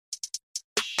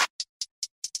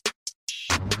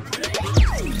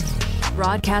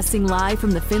Broadcasting live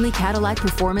from the Finley Cadillac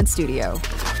Performance Studio.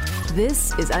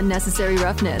 This is Unnecessary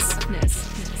Roughness.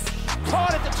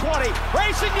 Caught at the 20,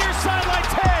 racing near sideline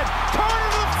 10, corner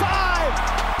to the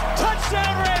 5,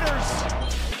 touchdown Raiders.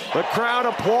 The crowd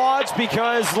applauds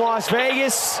because Las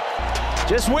Vegas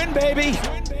just win, baby.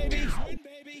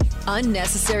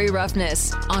 Unnecessary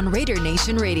Roughness on Raider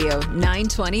Nation Radio,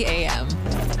 920 AM.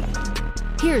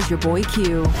 Here's your boy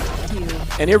Q.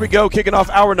 And here we go, kicking off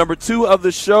hour number 2 of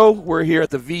the show. We're here at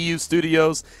the VU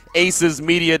Studios, Aces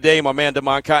Media Day. My man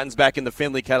DeMond Cotton's back in the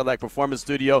Finley Cadillac Performance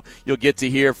Studio. You'll get to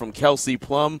hear from Kelsey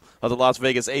Plum of the Las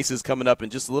Vegas Aces coming up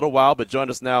in just a little while. But join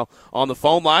us now on the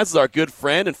phone lines is our good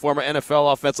friend and former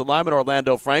NFL offensive lineman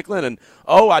Orlando Franklin. And,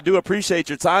 I do appreciate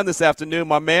your time this afternoon,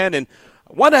 my man. And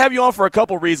I want to have you on for a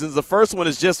couple reasons. The first one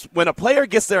is just when a player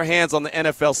gets their hands on the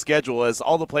NFL schedule, as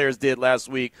all the players did last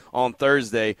week on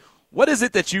Thursday, what is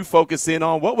it that you focus in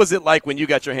on? What was it like when you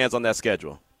got your hands on that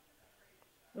schedule?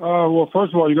 Well,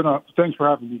 first of all, thanks for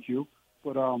having me, Q.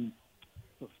 But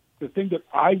the thing that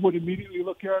I would immediately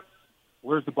look at,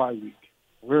 where's the bye week?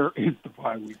 Where is the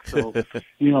bye week? So,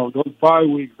 those bye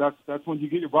weeks, that's when you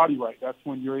get your body right. That's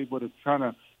when you're able to kind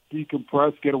of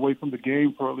decompress, get away from the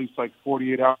game for at least like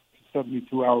 48 hours to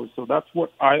 72 hours. So that's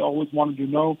what I always wanted to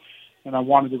know, and I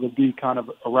wanted it to be kind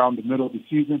of around the middle of the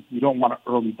season. You don't want an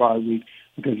early bye week,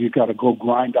 because you've got to go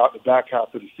grind out the back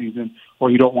half of the season, or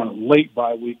you don't want a late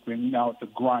bye week, and now it's a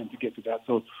grind to get to that.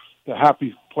 So the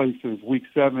happy place is week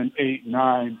 7, 8,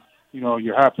 9.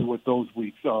 You're happy with those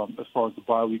weeks as far as the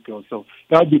bye week goes. So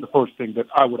that would be the first thing that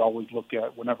I would always look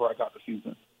at whenever I got the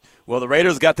season. Well, the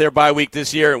Raiders got their bye week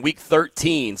this year in week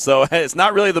 13, so it's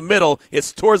not really the middle.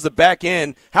 It's towards the back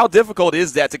end. How difficult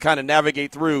is that to kind of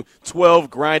navigate through 12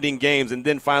 grinding games, and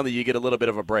then finally you get a little bit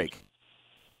of a break?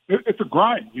 It's a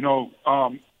grind.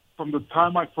 From the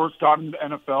time I first got into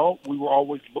the NFL, we were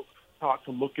always taught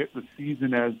to look at the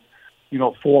season as,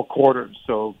 4 quarters.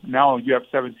 So now you have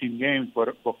 17 games,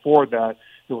 but before that,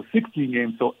 there was 16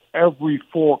 games. So every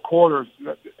 4 quarters,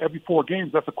 every 4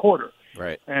 games, that's a quarter.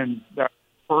 Right. And that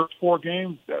first 4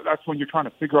 games, that's when you're trying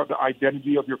to figure out the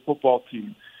identity of your football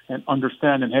team and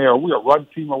understanding, hey, are we a run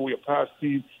team? Are we a pass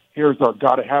team? Here's our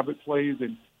gotta-have-it plays.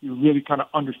 And you really kind of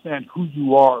understand who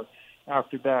you are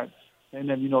after that. And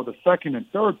then, the second and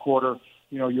third quarter,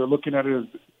 you're looking at it as,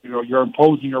 you're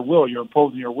imposing your will. You're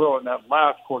imposing your will in that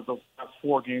last quarter, those last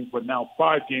 4 games, but now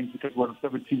 5 games because we're on a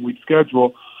 17-week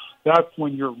schedule. That's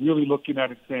when you're really looking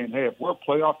at it saying, hey, if we're a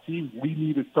playoff team, we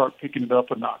need to start picking it up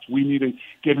a notch. We need to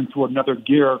get into another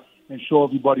gear and show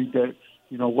everybody that,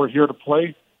 we're here to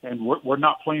play, and we're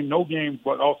not playing no games,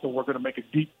 but also we're going to make a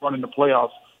deep run in the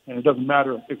playoffs. And it doesn't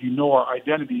matter if you know our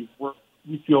identity.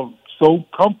 We feel so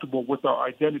comfortable with our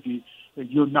identity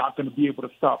that you're not going to be able to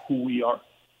stop who we are.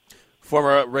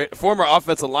 Former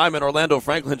offensive lineman Orlando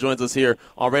Franklin joins us here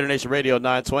on Raider Nation Radio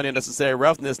 920 Unnecessary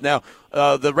Roughness. Now,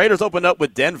 the Raiders opened up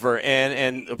with Denver,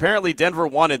 and apparently Denver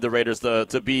wanted the Raiders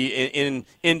to be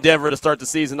in Denver to start the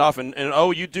season off. And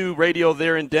you do radio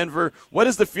there in Denver. What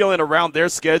is the feeling around their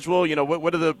schedule?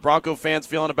 What are the Bronco fans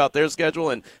feeling about their schedule,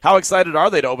 and how excited are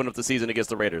they to open up the season against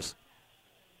the Raiders?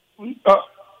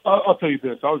 I'll tell you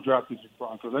this. I was drafted to the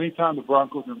Broncos. Anytime the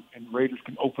Broncos and Raiders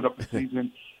can open up the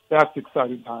season, that's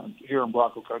exciting times here in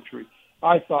Bronco country.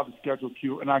 I saw the schedule,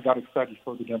 Q, and I got excited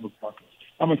for the Denver Broncos.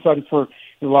 I'm excited for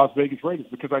the Las Vegas Raiders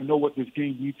because I know what this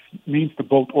game means to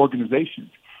both organizations.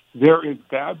 There is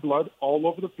bad blood all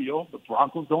over the field. The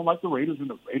Broncos don't like the Raiders, and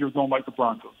the Raiders don't like the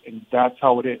Broncos, and that's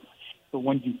how it is. So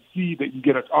when you see that you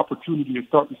get an opportunity to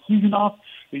start the season off,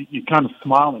 you kind of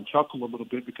smile and chuckle a little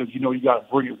bit because you got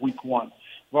to bring it week 1.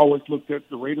 I've always looked at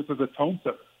the Raiders as a tone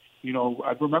setter.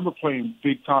 I remember playing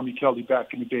Big Tommy Kelly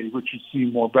back in the day, Richard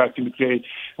Seymour back in the day,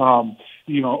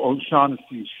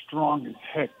 O'Shaughnessy, strong as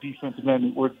heck defensive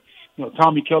end. Where,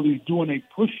 Tommy Kelly's doing a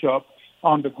push-up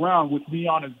on the ground with me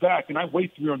on his back, and I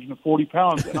weigh 340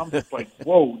 pounds, and I'm just like,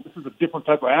 whoa, this is a different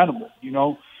type of animal,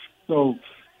 So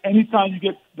anytime you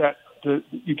get that,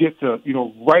 you get to,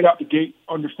 right out the gate,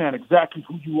 understand exactly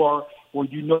who you are, or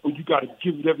you got to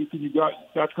give it everything you got,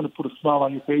 that's going to put a smile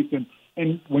on your face.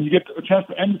 And when you get a chance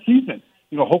to end the season,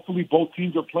 hopefully both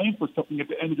teams are playing for something at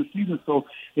the end of the season, so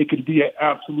it could be an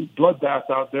absolute bloodbath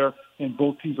out there, and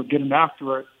both teams are getting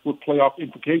after it with playoff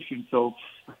implications. So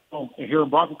here in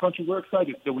Bronco country, we're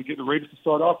excited that we get the Raiders to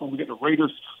start off and we get the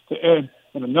Raiders to end.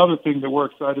 And another thing that we're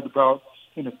excited about,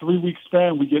 in a 3-week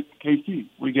span, we get KC.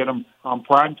 We get them on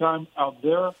prime time out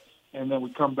there, and then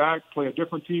we come back, play a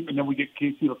different team, and then we get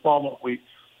KC the following week.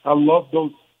 I love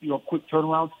those, quick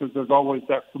turnarounds because there's always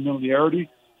that familiarity,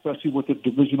 especially with a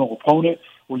divisional opponent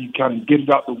where you kind of get it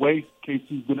out the way.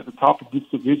 KC's been at the top of this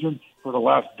division for the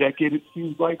last decade, it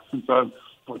seems like, since I've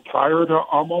we're tired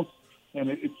almost, and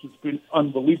it's just been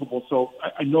unbelievable. So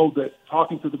I know that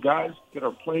talking to the guys that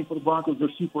are playing for the Broncos, they're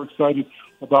super excited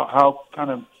about how kind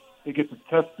of they get to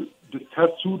test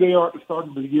who they are at the start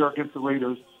of the year against the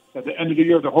Raiders. At the end of the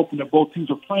year, they're hoping that both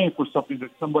teams are playing for something,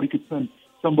 that somebody could send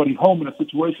somebody home in a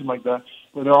situation like that.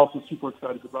 But they're also super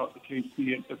excited about the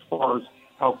KC as far as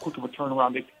how quick of a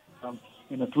turnaround they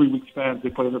in a 3-week span. They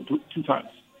play them 2 times.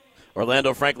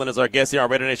 Orlando Franklin is our guest here on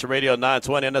Raider Nation Radio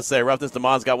 920. NSA Roughness.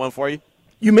 Damon's got one for you.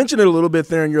 You mentioned it a little bit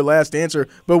there in your last answer,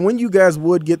 but when you guys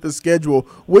would get the schedule,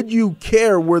 would you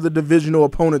care where the divisional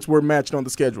opponents were matched on the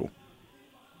schedule?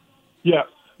 Yes.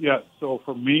 So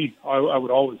for me, I would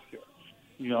always care.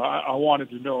 I wanted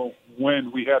to know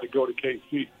when we had to go to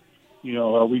KC.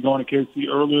 Are we going to KC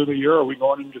earlier in the year, or are we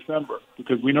going in December?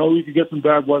 Because we know we could get some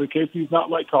bad weather. KC is not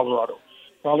like Colorado.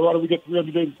 Colorado, we get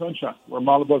 300 days of sunshine. We're a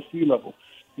mile above sea level.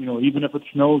 Even if it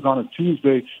snows on a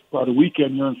Tuesday, by the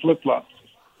weekend, you're in flip-flops.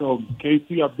 So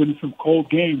KC, I've been to some cold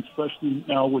games, especially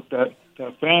now with that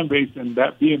fan base and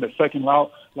that being the second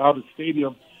loudest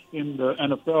stadium in the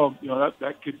NFL.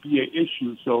 That could be an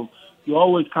issue. So you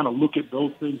always kind of look at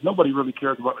those things. Nobody really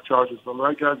cares about the Chargers, but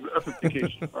right, guys, that's a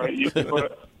vacation, right? You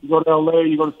go to L.A.,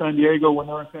 you go to San Diego. When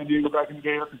they're in San Diego back in the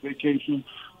day, that's a vacation.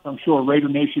 I'm sure Raider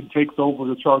Nation takes over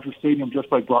the Charger Stadium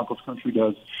just like Broncos country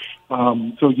does.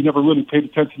 So you never really paid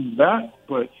attention to that,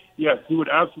 but yes, we would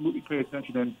absolutely pay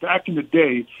attention. And back in the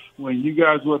day when you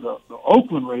guys were the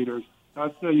Oakland Raiders,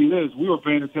 I'll tell you this, we were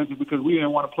paying attention because we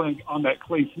didn't want to play on that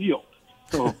clay field.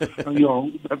 So,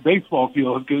 that baseball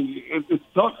field, it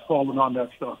sucks falling on that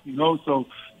stuff, So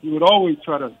you would always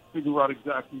try to figure out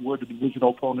exactly where the divisional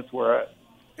opponents were at.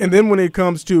 And then when it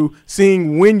comes to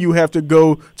seeing when you have to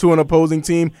go to an opposing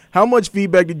team, how much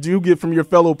feedback did you get from your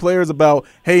fellow players about,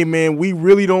 hey, man, we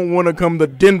really don't want to come to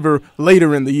Denver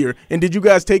later in the year? And did you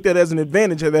guys take that as an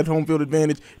advantage, have that home field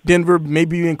advantage? Denver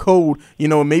maybe being cold,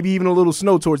 maybe even a little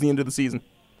snow towards the end of the season.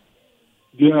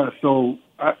 Yeah, so,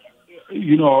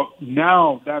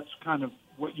 now that's kind of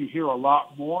what you hear a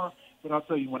lot more. But I'll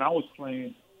tell you, when I was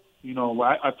playing,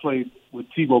 I played with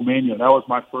Tebow Mania. That was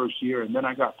my first year, and then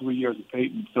I got 3 years of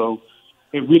Peyton. So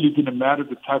it really didn't matter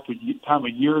the time of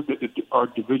year that our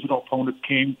divisional opponents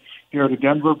came here to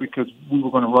Denver, because we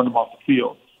were going to run them off the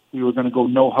field. We were going to go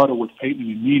no huddle with Peyton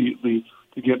immediately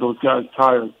to get those guys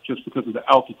tired just because of the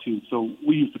altitude. So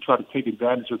we used to try to take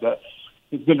advantage of that.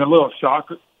 It's been a little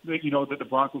shocker that the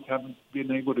Broncos haven't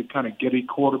been able to kind of get a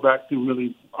quarterback to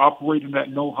really operate in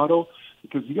that no huddle,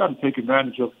 because you got to take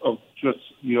advantage of just,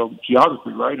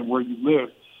 geography, right, and where you live.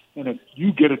 And if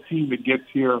you get a team that gets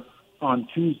here on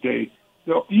Tuesday,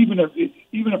 so even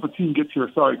if a team gets here,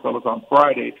 on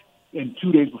Friday and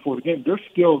 2 days before the game,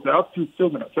 the altitude's still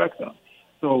going to affect them.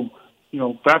 So,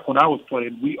 back when I was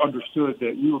playing, we understood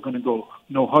that we were going to go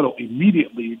no huddle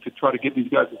immediately to try to get these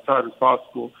guys as tired as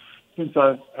possible. Since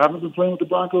I haven't been playing with the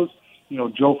Broncos,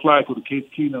 Joe Flacco, the Case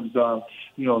Keenums,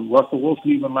 Russell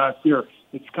Wilson even last year,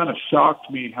 it's kind of shocked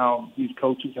me how these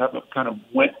coaches haven't kind of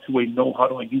went to a no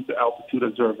huddle and used the altitude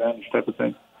as their advantage type of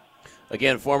thing.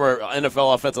 Again, former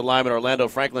NFL offensive lineman Orlando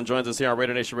Franklin joins us here on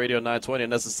Raider Nation Radio 920,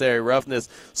 Necessary Roughness.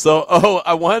 So,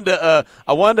 I wanted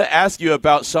to ask you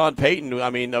about Sean Payton. I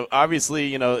mean,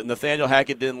 obviously, Nathaniel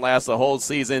Hackett didn't last the whole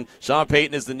season. Sean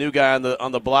Payton is the new guy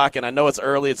on the block, and I know it's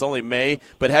early; it's only May.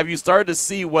 But have you started to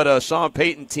see what a Sean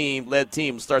Payton led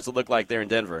team starts to look like there in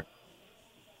Denver?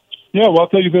 Yeah, well, I'll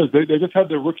tell you this. They just had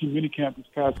their rookie minicamp this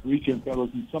past weekend,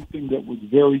 fellas, and something that was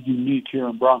very unique here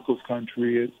in Broncos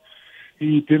country is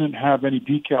he didn't have any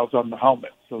decals on the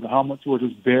helmet. So the helmets were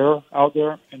just bare out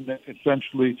there, and then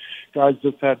essentially guys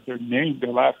just had their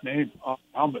last name on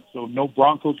the helmet. So no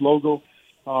Broncos logo.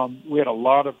 We had a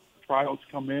lot of trials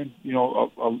come in,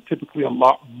 typically a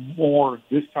lot more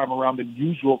this time around than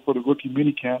usual for the rookie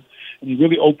minicamp, and he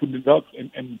really opened it up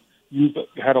and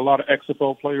had a lot of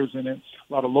XFL players in it,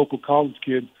 a lot of local college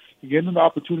kids. You get an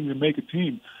opportunity to make a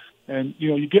team. And,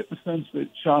 you get the sense that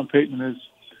Sean Payton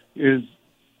is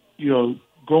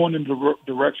going in the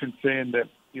direction saying that,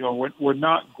 we're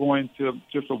not going to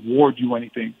just award you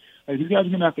anything. Like, these guys are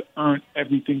going to have to earn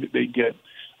everything that they get.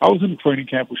 I was in a training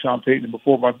camp with Sean Payton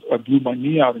before I blew my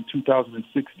knee out in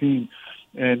 2016.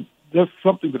 And that's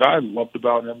something that I loved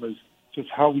about him is just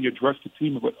how he addressed the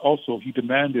team, but also he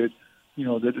demanded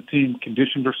that the team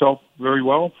conditioned herself very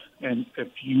well. And if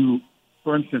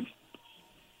for instance,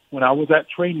 when I was at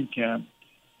training camp,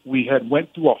 we had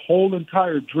went through a whole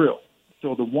entire drill.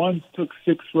 So the ones took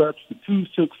 6 reps, the twos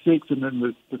took 6, and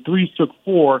then the threes took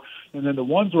 4, and then the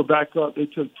ones were back up. They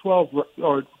took 5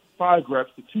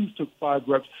 reps, the twos took 5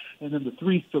 reps, and then the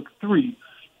threes took 3.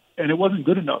 And it wasn't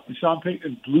good enough. And Sean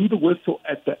Payton blew the whistle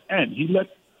at the end. He let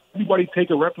anybody take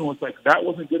a rep and was like, that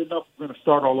wasn't good enough, we're going to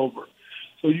start all over.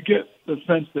 So you get the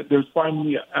sense that there's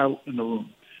finally an out in the room.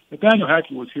 Nathaniel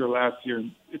Hackett was here last year,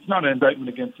 and it's not an indictment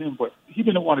against him, but he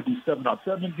didn't want to do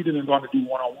 7-on-7. He didn't want to do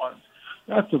one-on-ones.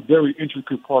 That's a very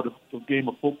intricate part of the game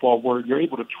of football where you're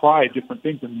able to try different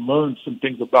things and learn some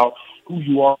things about who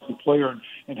you are as a player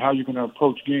and how you're going to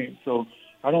approach games. So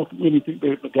I don't really think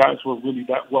that the guys were really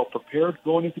that well prepared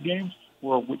going into games.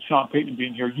 Where with Sean Payton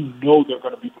being here, you know they're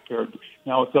going to be prepared.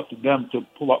 Now it's up to them to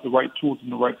pull out the right tools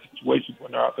in the right situations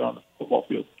when they're out there on the football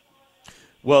field.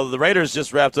 Well, the Raiders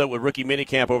just wrapped up with rookie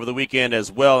minicamp over the weekend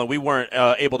as well, and we weren't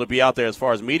able to be out there as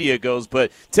far as media goes.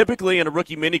 But typically in a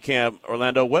rookie minicamp,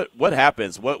 Orlando, what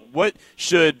happens? What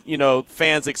should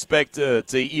fans expect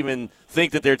to even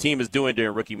think that their team is doing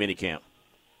during rookie minicamp?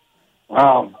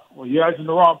 Well, you're asking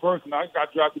the wrong person. I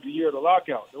got drafted the year of the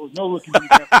lockout. There was no rookie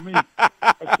minicamp for me.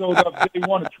 I showed up day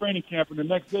one of training camp, and the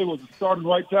next day was the starting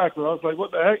right tackle. I was like,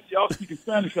 what the heck? Y'all speaking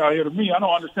Spanish out here to me. I don't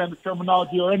understand the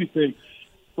terminology or anything.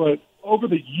 But over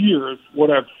the years, what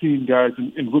I've seen, guys,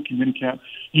 in rookie minicamp,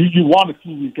 you want to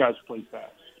see these guys play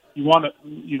fast. You want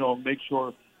to, make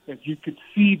sure that you could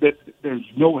see that there's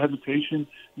no hesitation.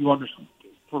 You understand.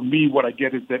 For me, what I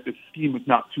get is that the scheme is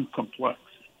not too complex,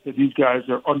 that these guys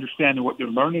are understanding what they're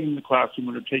learning in the classroom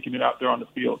and they're taking it out there on the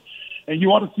field. And you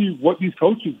want to see what these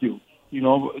coaches do.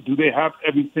 Do they have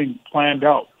everything planned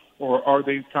out? Or are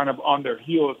they kind of on their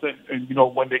heels and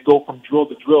when they go from drill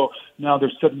to drill, now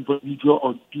they're setting for a new drill,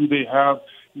 or do they have,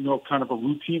 kind of a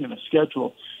routine and a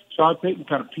schedule? Sean Payton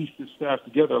kind of pieced his staff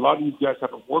together. A lot of these guys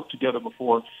haven't worked together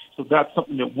before, so that's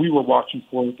something that we were watching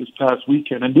for this past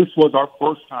weekend. And this was our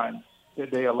first time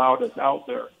that they allowed us out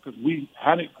there because we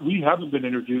haven't been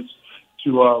introduced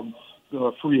to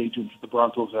the free agents that the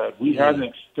Broncos had. We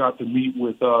hadn't got to meet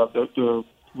with the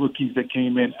rookies that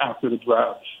came in after the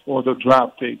draft or the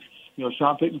draft picks.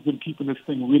 Sean Payton's been keeping this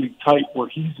thing really tight where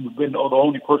he's been the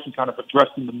only person kind of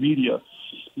addressing the media.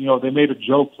 They made a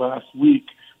joke last week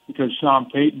because Sean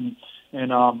Payton and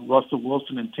Russell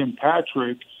Wilson and Tim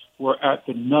Patrick were at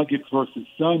the Nuggets versus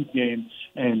Suns game,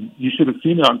 and you should have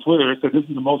seen it on Twitter. They said this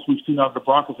is the most we've seen out of the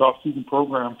Broncos off-season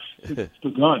program since it's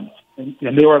begun. And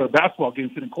they were at a basketball game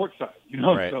sitting courtside,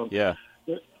 Right. So yeah.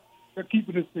 They're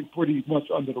keeping this thing pretty much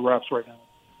under the wraps right now.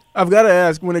 I've got to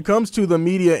ask, when it comes to the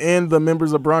media and the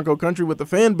members of Bronco Country with the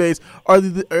fan base,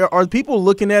 are people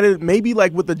looking at it maybe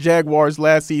like with the Jaguars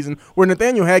last season where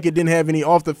Nathaniel Hackett didn't have any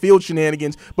off-the-field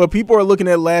shenanigans, but people are looking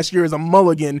at last year as a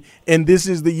mulligan, and this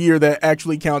is the year that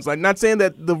actually counts? Like, not saying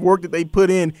that the work that they put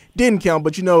in didn't count,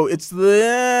 but, it's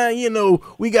the,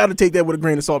 we got to take that with a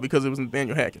grain of salt because it was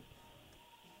Nathaniel Hackett.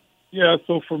 Yeah,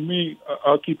 so for me,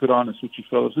 I'll keep it honest with you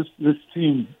fellas. This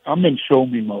team, I'm in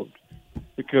show-me mode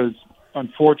because –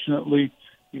 unfortunately,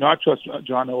 I trust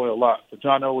John Elway a lot, but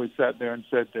John Elway sat there and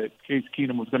said that Case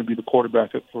Keenum was going to be the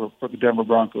quarterback for the Denver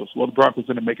Broncos. Well, the Broncos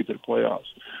didn't make it to the playoffs.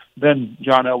 Then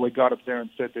John Elway got up there and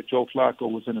said that Joe Flacco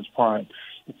was in his prime.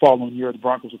 The following year, the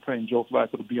Broncos were paying Joe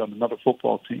Flacco to be on another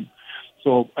football team.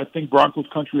 So I think Broncos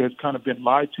country has kind of been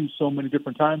lied to so many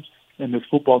different times, and this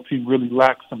football team really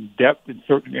lacks some depth in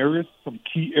certain areas, some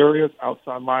key areas,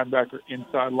 outside linebacker,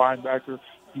 inside linebacker,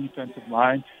 defensive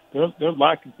line. They're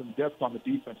lacking some depth on the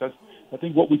defense. I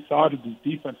think what we saw to this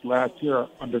defense last year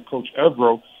under Coach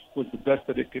Evero was the best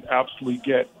that it could absolutely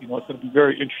get. It's going to be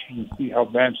very interesting to see how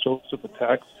Vance Joseph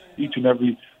attacks each and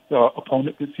every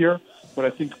opponent this year. But I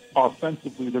think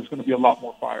offensively, there's going to be a lot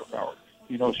more firepower.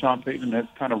 Sean Payton has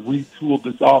kind of retooled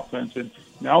this offense, and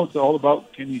now it's all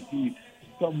about can he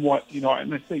somewhat,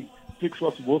 and I say fix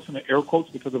Russell Wilson in air quotes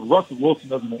because if Russell Wilson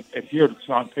doesn't adhere to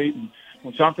Sean Payton,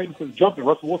 when Sean Payton says jumping,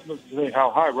 Russell Wilson doesn't say how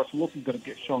high. Russell Wilson's going to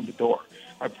get shown the door.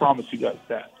 I promise you guys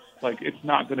that. Like, it's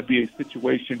not going to be a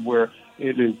situation where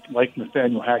it is like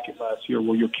Nathaniel Hackett last year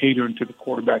where you're catering to the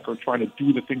quarterback or trying to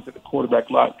do the things that the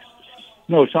quarterback likes.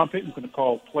 No, Sean Payton's going to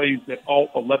call plays that all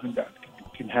 11 guys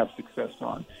can have success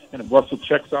on. And if Russell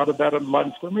checks out of that on the line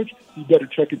of scrimmage, you better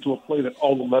check into a play that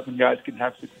all 11 guys can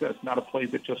have success, not a play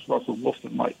that just Russell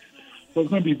Wilson likes. So it's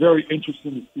going to be very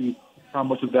interesting to see how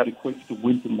much of that equates to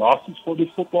wins and losses for this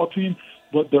football team.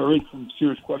 But there is some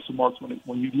serious question marks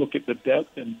when you look at the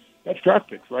depth, and that's draft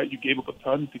picks, right? You gave up a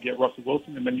ton to get Russell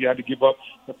Wilson, and then you had to give up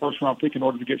the first-round pick in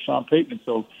order to get Sean Payton. And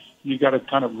so you got to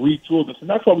kind of retool this. And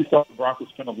that's why we saw the Broncos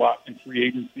spend a lot in free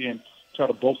agency and try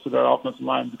to bolster that offensive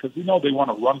line because we know they want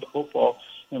to run the football.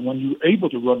 And when you're able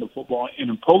to run the football and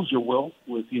impose your will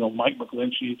with, Mike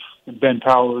McGlinchey and Ben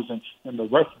Powers and the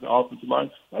rest of the offensive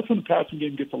line, that's when the passing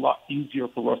game gets a lot easier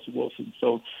for Russell Wilson.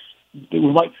 So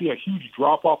we might see a huge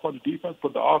drop-off on the defense,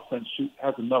 but the offense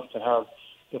has enough to have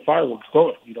the fireworks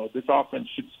going. This offense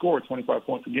should score 25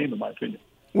 points a game, in my opinion.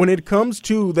 When it comes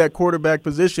to that quarterback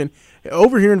position,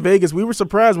 over here in Vegas, we were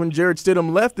surprised when Jarrett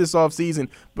Stidham left this offseason,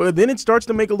 but then it starts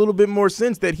to make a little bit more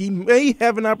sense that he may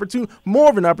have more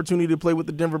of an opportunity to play with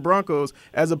the Denver Broncos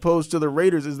as opposed to the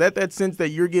Raiders. Is that sense that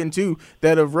you're getting too,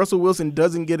 that if Russell Wilson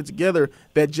doesn't get it together,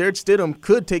 that Jarrett Stidham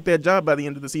could take that job by the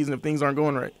end of the season if things aren't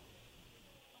going right?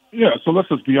 Yeah, so let's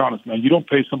just be honest, man. You don't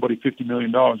pay somebody $50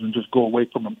 million and just go away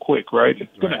from them quick, right?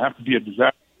 It's going to have to be a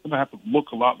disaster. It's going to have to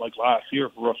look a lot like last year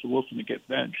for Russell Wilson to get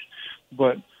benched.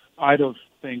 But I don't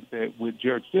think that with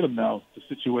Jarrett Stidham now, the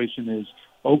situation is,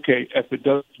 okay, if it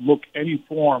does look any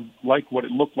form like what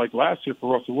it looked like last year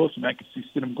for Russell Wilson, I could see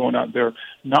Stidham going out there,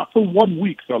 not for 1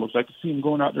 week, fellas. I could see him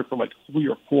going out there for like 3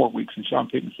 or 4 weeks and Sean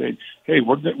Payton saying, hey,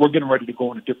 we're getting ready to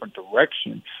go in a different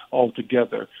direction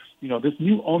altogether. You know, this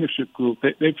new ownership group,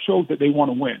 they've showed that they want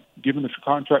to win, given the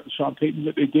contract to Sean Payton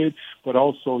that they did, but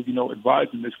also, you know,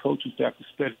 advising this coaching staff to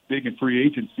spend big in free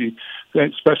agency,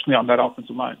 especially on that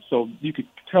offensive line. So you could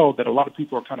tell that a lot of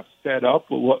people are kind of fed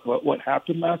up with what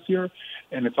happened last year,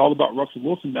 and it's all about Russell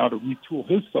Wilson now to retool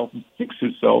himself and fix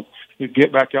himself and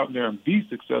get back out there and be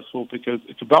successful, because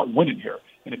it's about winning here.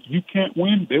 And if you can't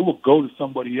win, they will go to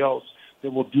somebody else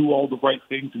that will do all the right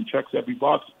things and checks every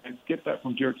box and get that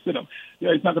from Jarrett Stidham. Yeah,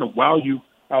 he's not going to wow you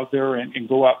out there and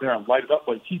go out there and light it up,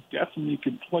 but he definitely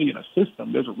can play in a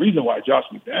system. There's a reason why Josh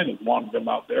McDaniels wanted him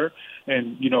out there,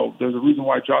 and, you know, there's a reason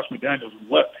why Josh McDaniels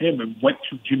left him and went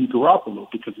to Jimmy Garoppolo,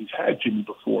 because he's had Jimmy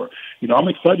before. You know, I'm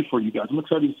excited for you guys. I'm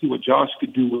excited to see what Josh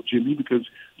could do with Jimmy, because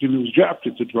Jimmy was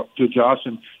drafted to Josh,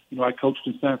 and, you know, I coached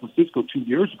in San Francisco 2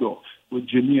 years ago with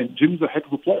Jimmy, and Jimmy's a heck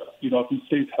of a player. You know, if he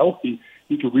stays healthy,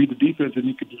 he could read the defense and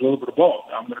he could deliver the ball.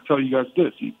 Now, I'm going to tell you guys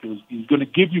this, because he's going to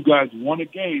give you guys one a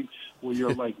game where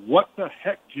you're like, what the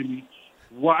heck, Jimmy?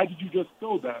 Why did you just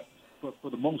throw that? But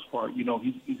for the most part, you know,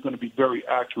 he's going to be very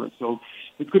accurate. So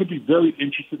it's going to be very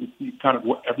interesting to see kind of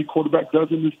what every quarterback does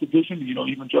in this division. You know,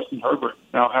 even Justin Herbert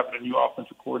now having a new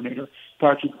offensive coordinator.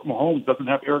 Patrick Mahomes doesn't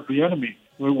have Eric Bieniemy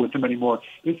with him anymore.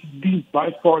 This is by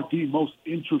far the most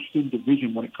interesting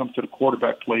division when it comes to the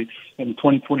quarterback play in the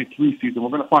 2023 season. We're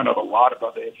going to find out a lot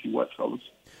about the AFC West, fellas.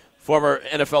 Former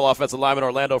NFL offensive lineman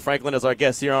Orlando Franklin is our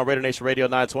guest here on Raider Nation Radio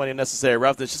 920. Necessary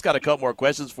Roughness. Just got a couple more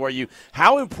questions for you.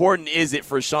 How important is it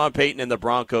for Sean Payton and the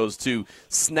Broncos to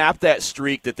snap that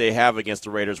streak that they have against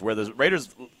the Raiders, where the Raiders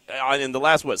in the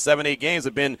last, 7-8 games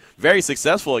have been very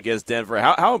successful against Denver?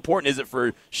 How important is it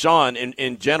for Sean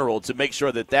in general to make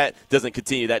sure that doesn't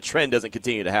continue, that trend doesn't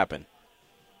continue to happen?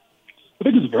 I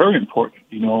think it's very important.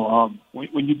 You know,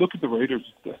 when you look at the Raiders,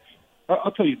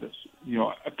 I'll tell you this. You know,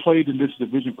 I played in this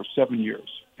division for 7 years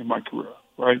in my career,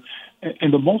 right?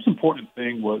 And the most important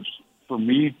thing was, for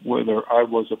me, whether I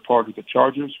was a part of the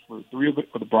Chargers for 3 of it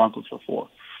or the Broncos for 4.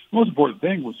 The most important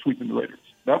thing was sweeping the Raiders.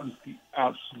 That was the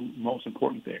absolute most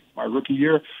important thing. My rookie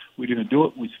year, we didn't do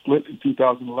it. We split in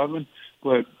 2011.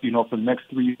 But, you know, for the next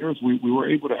 3 years, we were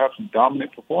able to have some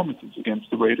dominant performances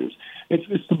against the Raiders.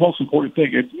 It's the most important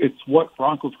thing. It's what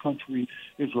Broncos country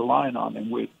is relying on. And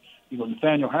with, you know,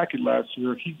 Nathaniel Hackett last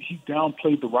year, he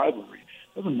downplayed the rivalry.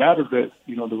 It doesn't matter that,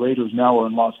 you know, the Raiders now are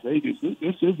in Las Vegas.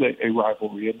 This is a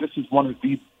rivalry, and this is one of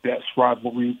the best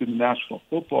rivalries in the National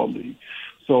Football League.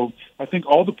 So I think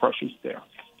all the pressure's there.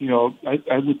 You know,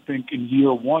 I would think in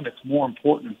year one it's more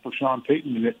important for Sean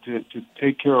Payton to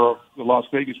take care of the Las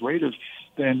Vegas Raiders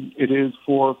than it is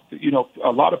for, you know,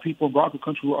 a lot of people in Bronco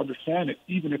country will understand it,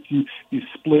 even if you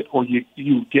split or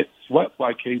you get swept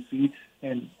by KC.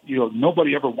 And, you know,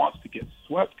 nobody ever wants to get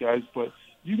swept, guys, but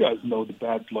you guys know the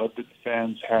bad blood that the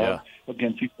fans have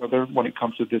against each other when it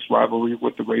comes to this rivalry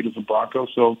with the Raiders and Broncos.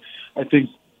 So I think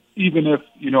even if,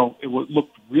 you know, it would look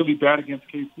really bad against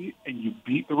KC and you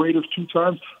beat the Raiders 2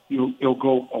 times, it'll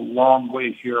go a long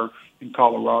way here in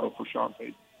Colorado for Sean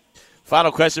Payton.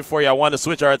 Final question for you. I want to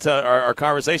switch our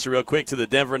conversation real quick to the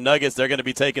Denver Nuggets. They're going to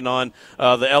be taking on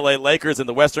the L.A. Lakers in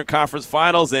the Western Conference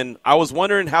Finals, and I was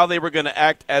wondering how they were going to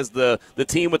act as the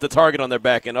team with the target on their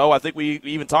back. And, I think we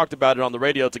even talked about it on the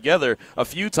radio together a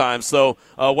few times. So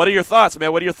what are your thoughts,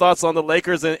 man? What are your thoughts on the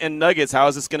Lakers and Nuggets? How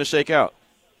is this going to shake out?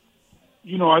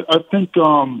 You know, I think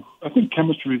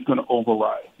chemistry is going to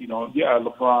override. You know,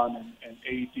 LeBron and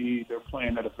AD, they're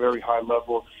playing at a very high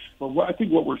level. But I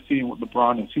think what we're seeing with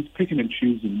LeBron is he's picking and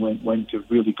choosing when to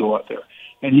really go out there.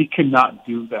 And he cannot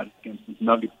do that against this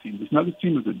Nuggets team. This Nuggets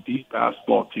team is a deep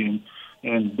basketball team,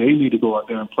 and they need to go out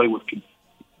there and play with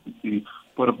consistency.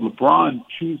 But if LeBron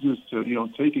chooses to, you know,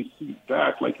 take his seat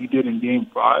back like he did in Game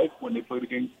 5 when they played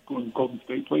against, when Golden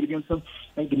State played against them,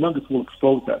 I think the Nuggets will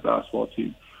expose that basketball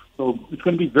team. So it's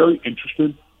going to be very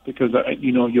interesting. because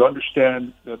you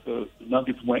understand that the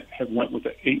Nuggets have went with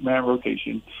an 8-man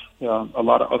rotation. A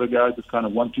lot of other guys, it's kind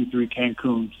of 1, 2, 3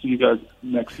 Cancun. See you guys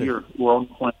next year. We're only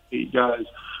playing 8 guys,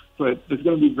 but it's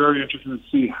going to be very interesting to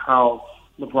see how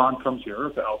LeBron comes here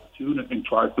at the altitude and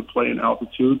tries to play in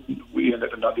altitude. We and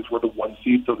the Nuggets were the 1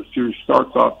 seed, so the series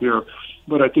starts off here.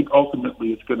 But I think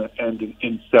ultimately it's going to end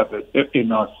in 6.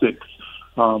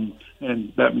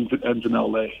 And that means it ends in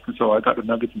L.A. And so I got the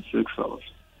Nuggets in 6, fellas.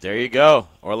 There you go.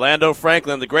 Orlando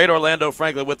Franklin, the great Orlando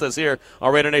Franklin with us here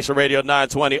on Raider Nation Radio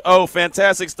 920. Oh,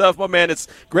 fantastic stuff, my man. It's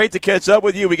great to catch up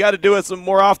with you. We got to do it some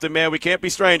more often, man. We can't be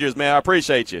strangers, man. I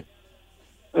appreciate you.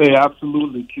 Hey,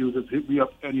 absolutely, Q. Just hit me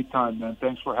up anytime, man.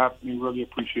 Thanks for having me. Really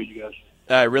appreciate you guys.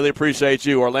 I really appreciate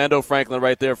you. Orlando Franklin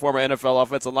right there, former NFL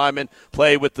offensive lineman,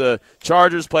 played with the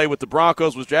Chargers, played with the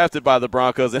Broncos, was drafted by the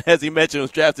Broncos, and as he mentioned,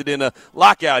 was drafted in a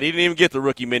lockout. He didn't even get the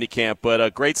rookie minicamp,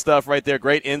 but great stuff right there,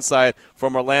 great insight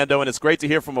from Orlando, and it's great to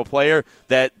hear from a player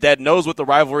that knows what the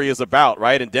rivalry is about,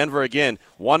 right? And Denver, again,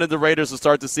 wanted the Raiders to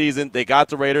start the season. They got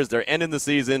the Raiders. They're ending the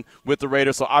season with the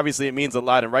Raiders, so obviously it means a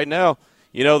lot. And right now,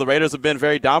 the Raiders have been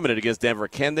very dominant against Denver.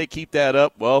 Can they keep that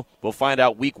up? Well, we'll find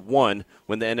out week 1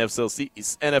 when the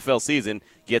NFL season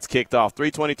gets kicked off.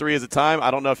 3:23 is the time. I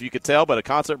don't know if you could tell, but a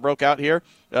concert broke out here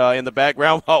in the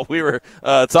background while we were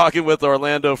talking with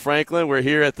Orlando Franklin. We're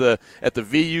here at the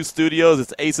VU studios.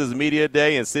 It's Aces Media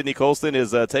Day, and Sydney Colston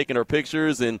is taking her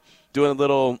pictures and doing a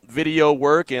little video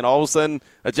work, and all of a sudden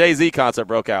a Jay-Z concert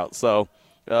broke out. So,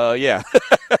 yeah.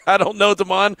 I don't know,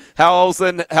 Damon, how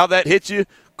that hit you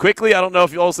quickly. I don't know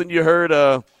if all of a sudden you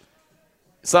heard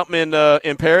something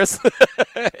in Paris,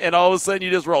 and all of a sudden you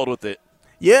just rolled with it.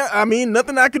 Yeah, I mean,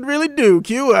 nothing I could really do,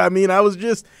 Q. I mean, I was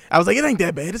like, it ain't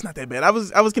that bad. It's not that bad. I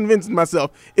was convincing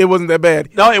myself it wasn't that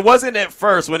bad. No, it wasn't at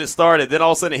first when it started. Then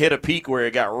all of a sudden it hit a peak where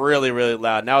it got really, really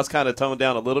loud. Now it's kind of toned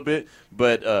down a little bit,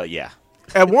 but yeah.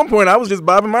 At one point, I was just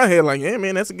bobbing my head like, "Yeah,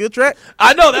 man, that's a good track."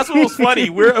 I know, that's what was funny.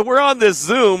 We're on this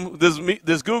Zoom,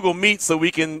 this Google Meet, so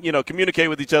we can communicate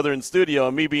with each other in the studio.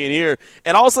 And me being here,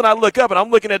 and all of a sudden I look up and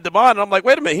I'm looking at Devon and I'm like,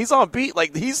 "Wait a minute, he's on beat.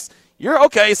 Like you're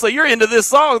okay. So you're into this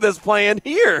song that's playing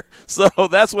here." So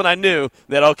that's when I knew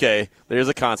that okay, there's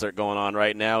a concert going on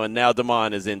right now, and now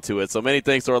Damon is into it. So many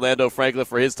thanks to Orlando Franklin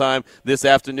for his time this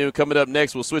afternoon. Coming up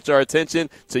next, we'll switch our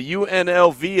attention to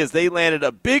UNLV as they landed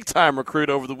a big-time recruit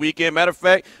over the weekend. Matter of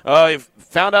fact,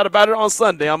 found out about it on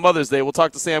Sunday, on Mother's Day. We'll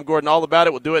talk to Sam Gordon all about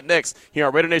it. We'll do it next here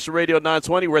on Raider Nation Radio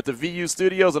 920. We're at the VU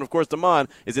studios, and, of course, Damon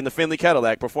is in the Finley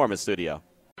Cadillac Performance Studio.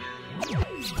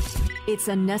 It's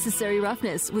Unnecessary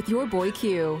Roughness with your boy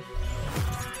Q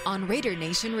on Raider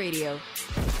Nation Radio.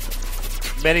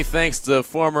 Many thanks to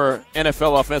former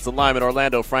NFL offensive lineman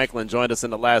Orlando Franklin, joined us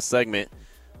in the last segment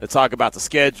to talk about the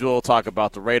schedule, talk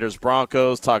about the Raiders,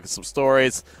 Broncos, talking some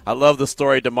stories. I love the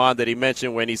story, Damon, that he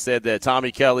mentioned when he said that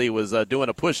Tommy Kelly was doing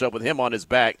a push-up with him on his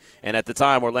back, and at the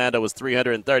time Orlando was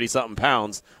 330-something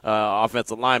pounds,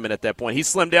 offensive lineman at that point.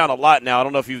 He's slimmed down a lot now. I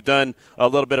don't know if you've done a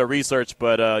little bit of research,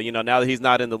 but now that he's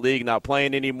not in the league, not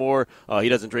playing anymore, he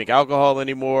doesn't drink alcohol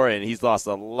anymore, and he's lost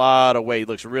a lot of weight. He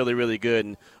looks really, really good,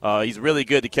 and he's really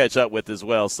good to catch up with as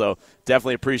well. So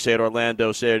definitely appreciate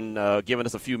Orlando sharing, giving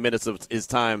us a few minutes of his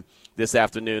time this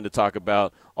afternoon to talk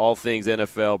about all things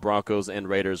NFL, Broncos, and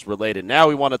Raiders related. Now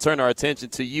we want to turn our attention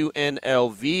to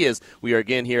UNLV as we are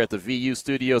again here at the VU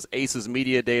Studios, Aces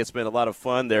Media Day. It's been a lot of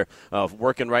fun. They're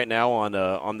working right now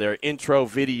on their intro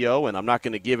video, and I'm not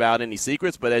going to give out any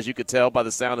secrets, but as you could tell by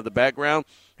the sound of the background,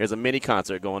 there's a mini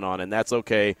concert going on, and that's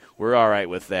okay. We're all right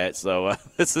with that. So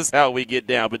this is how we get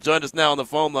down. But join us now on the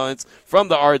phone lines from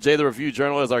the RJ, the Review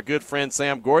Journal, is our good friend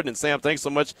Sam Gordon. And Sam, thanks so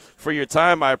much for your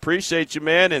time. I appreciate you,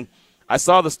 man. And I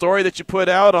saw the story that you put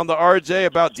out on the RJ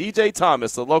about DJ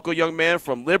Thomas, a local young man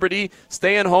from Liberty,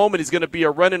 staying home, and he's going to be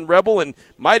a running Rebel and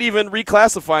might even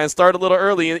reclassify and start a little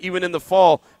early, even in the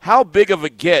fall. How big of a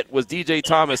get was DJ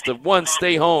Thomas to, one,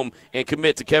 stay home and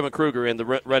commit to Kevin Kruger and the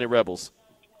running Rebels?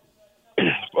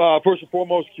 First and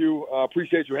foremost, Q,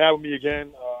 appreciate you having me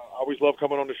again. I always love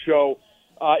coming on the show.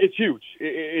 It's huge.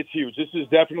 It's huge. This is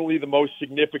definitely the most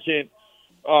significant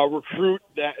recruit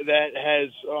that has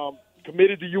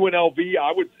committed to UNLV.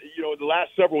 I would, the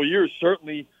last several years,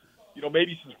 certainly,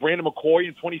 maybe since Brandon McCoy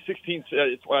in 2016,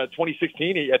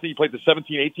 I think he played the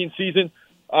 17-18 season.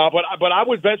 But I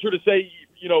would venture to say,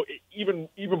 even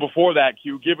before that,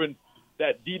 Q, given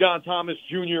that Deion Thomas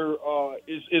Jr.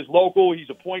 Is local, he's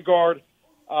a point guard.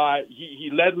 He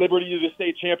led Liberty to the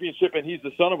state championship, and he's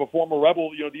the son of a former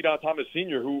Rebel, Deion Thomas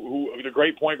Sr., who was a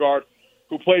great point guard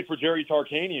who played for Jerry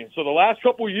Tarkanian. So the last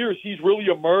couple of years, he's really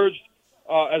emerged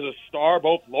as a star,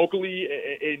 both locally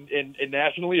and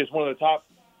nationally, as one of the top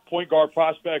point guard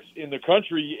prospects in the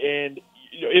country. And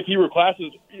if he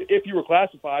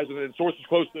reclassifies, and then sources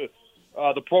close to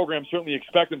the program certainly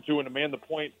expect him to and demand the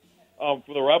point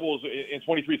for the Rebels in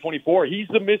 23-24. He's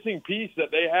the missing piece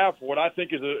that they have for what I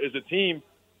think is a team,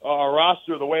 a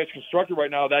roster, the way it's constructed right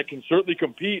now, that can certainly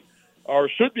compete or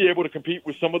should be able to compete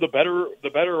with some of the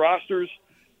better rosters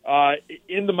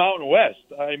in the Mountain West.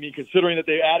 I mean, considering that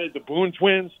they added the Boone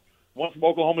twins, one from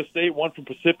Oklahoma State, one from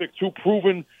Pacific, two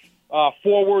proven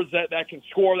forwards that can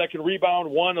score, that can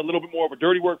rebound, one a little bit more of a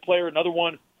dirty work player, another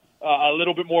one a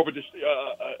little bit more of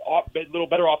a little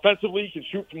better offensively, can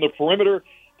shoot from the perimeter.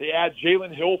 They add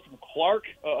Jalen Hill from Clark,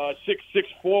 a 6'6"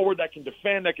 forward that can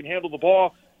defend, that can handle the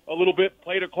ball a little bit,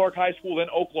 played at Clark High School, then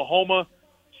Oklahoma.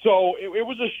 So it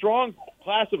was a strong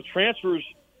class of transfers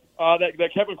that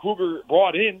Kevin Kruger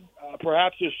brought in,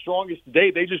 perhaps his strongest to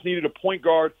date. They just needed a point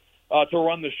guard to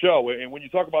run the show. And when you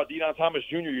talk about Deon Thomas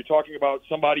Jr., you're talking about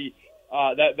somebody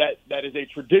that is a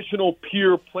traditional,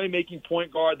 pure playmaking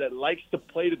point guard that likes to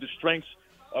play to the strengths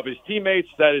of his teammates,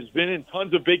 that has been in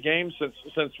tons of big games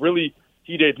since really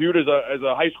he debuted as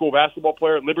a high school basketball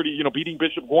player at Liberty, beating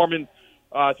Bishop Gorman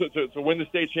to win the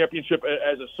state championship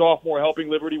as a sophomore, helping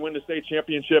Liberty win the state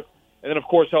championship, and then, of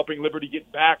course, helping Liberty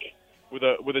get back with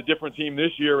a different team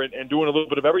this year and doing a little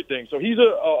bit of everything. So he's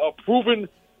a proven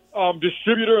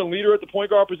distributor and leader at the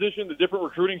point guard position. The different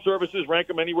recruiting services rank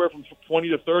him anywhere from 20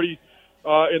 to 30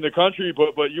 in the country,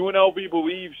 but UNLV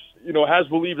has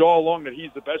believed all along that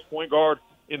he's the best point guard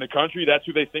in the country. That's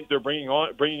who they think they're bringing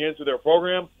into their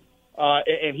program.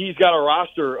 And he's got a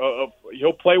roster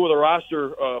he'll play with a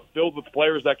roster filled with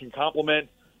players that can complement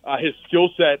his skill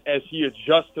set as he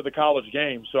adjusts to the college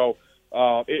game. So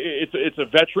it's a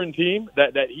veteran team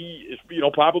that he is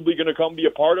probably going to come be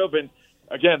a part of. And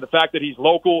again, the fact that he's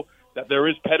local, that there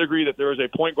is pedigree, that there is a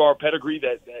point guard pedigree,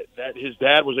 that his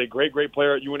dad was a great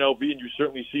player at UNLV, and you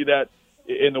certainly see that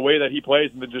in the way that he plays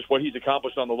and just what he's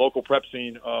accomplished on the local prep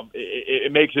scene.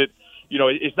 It makes it.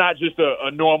 It's not just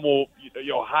a normal,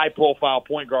 high-profile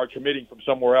point guard committing from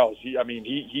somewhere else. He's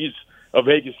a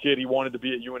Vegas kid. He wanted to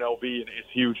be at UNLV, and it's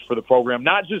huge for the program,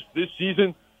 not just this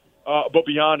season, but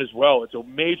beyond as well. It's a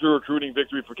major recruiting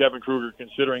victory for Kevin Kruger,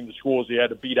 considering the schools he had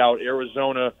to beat out: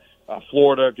 Arizona,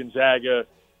 Florida, Gonzaga,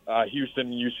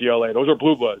 Houston, and UCLA. Those are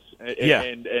blue bloods,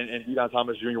 and Deon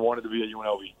Thomas Jr. wanted to be at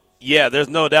UNLV. Yeah, there's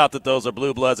no doubt that those are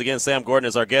blue bloods. Again, Sam Gordon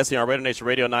is our guest here on Raider Nation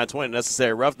Radio 920,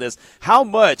 Necessary Roughness. How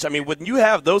much, when you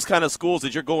have those kind of schools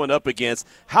that you're going up against,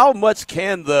 how much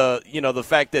can the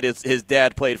fact that his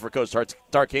dad played for Coach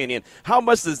Tarkanian, how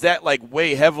much does that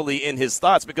weigh heavily in his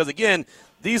thoughts? Because, again,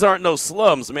 these aren't no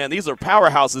slums, man. These are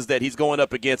powerhouses that he's going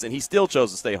up against, and he still chose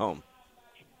to stay home.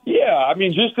 Yeah, and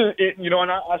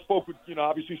I spoke with,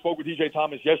 obviously spoke with DJ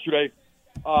Thomas yesterday.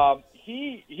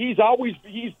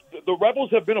 The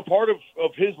Rebels have been a part of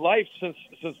his life since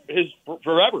his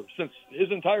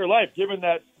entire life, given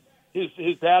that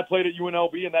his dad played at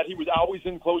UNLV and that he was always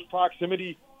in close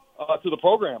proximity to the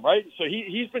program, right? So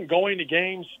he's been going to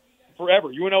games forever.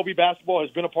 UNLV basketball has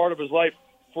been a part of his life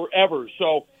forever.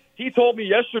 So he told me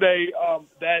yesterday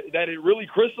that it really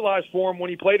crystallized for him when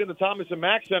he played in the Thomas and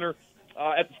Mack Center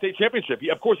at the state championship.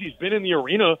 Of course, he's been in the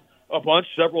arena a bunch,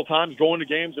 several times, going to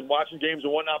games and watching games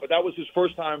and whatnot, but that was his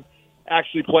first time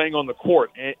actually playing on the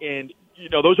court. And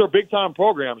those are big-time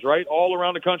programs, right, all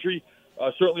around the country,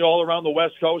 certainly all around the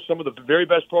West Coast, some of the very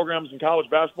best programs in college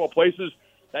basketball, places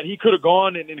that he could have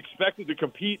gone and expected to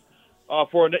compete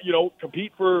for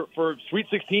Sweet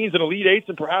 16s and Elite 8s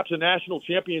and perhaps a national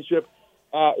championship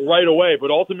right away.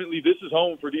 But ultimately, this is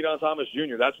home for Deon Thomas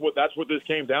Jr. That's what this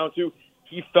came down to.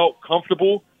 He felt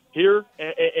comfortable here,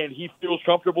 and he feels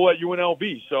comfortable at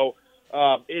UNLV. So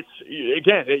it's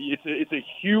a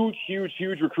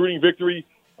huge recruiting victory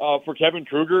for Kevin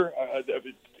Kruger,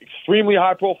 extremely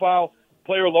high-profile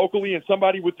player locally, and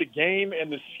somebody with the game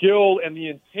and the skill and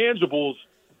the intangibles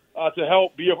to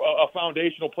help be a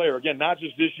foundational player. Again, not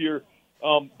just this year,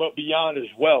 but beyond as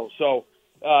well. So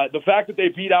the fact that they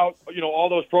beat out all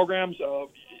those programs,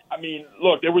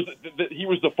 look, he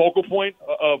was the focal point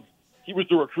of. He was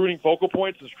the recruiting focal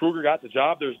point since Kruger got the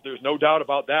job. There's no doubt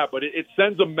about that. But it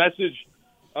sends a message,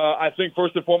 I think,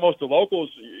 first and foremost to locals,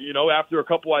 after a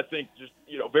couple, I think, just,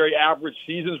 very average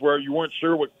seasons where you weren't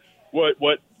sure what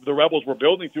the Rebels were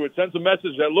building to. It sends a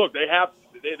message that, look,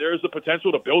 there's the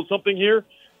potential to build something here,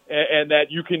 and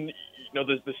that you can,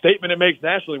 the statement it makes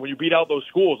nationally when you beat out those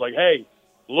schools, like, hey,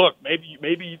 look,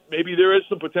 maybe there is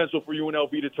some potential for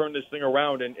UNLV to turn this thing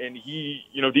around. And he,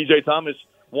 DJ Thomas,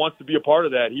 wants to be a part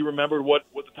of that. He remembered what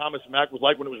the Thomas and Mack was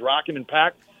like when it was rocking and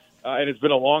packed, and it's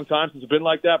been a long time since it's been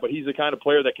like that, but he's the kind of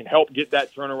player that can help get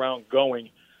that turnaround going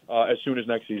as soon as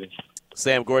next season.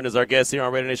 Sam Gordon is our guest here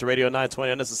on Raider Nation Radio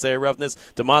 920 Unnecessary Roughness.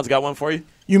 Damon's got one for you.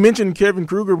 You mentioned Kevin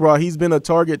Kruger, bro. He's been a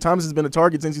target. Thomas has been a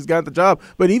target since he's got the job.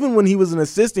 But even when he was an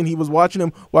assistant, he was watching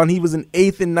him while he was in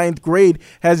 8th and 9th grade.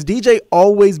 Has DJ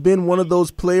always been one of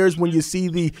those players when you see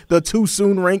the too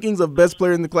soon rankings of best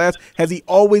player in the class? Has he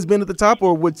always been at the top,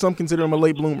 or would some consider him a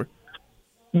late bloomer?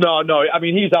 No. I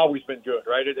mean, he's always been good,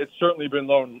 right? It's certainly been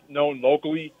known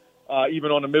locally.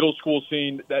 Even on the middle school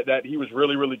scene, that he was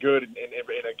really, really good and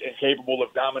capable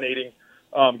of dominating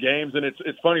games. And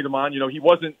it's funny, Damon, he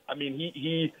wasn't. I mean,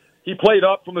 he played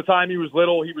up from the time he was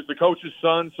little. He was the coach's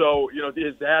son, so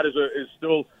his dad is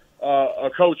still a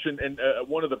coach and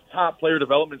one of the top player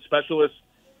development specialists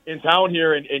in town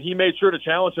here. And he made sure to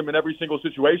challenge him in every single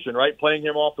situation, right? Playing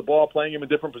him off the ball, playing him in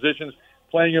different positions,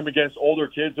 playing him against older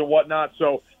kids and whatnot.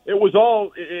 So it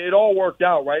all worked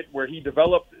out, right? Where he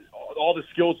developed all the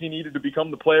skills he needed to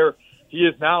become the player he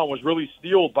is now, and was really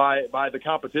steeled by the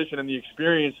competition and the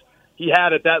experience he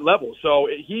had at that level. So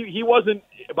he wasn't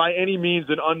by any means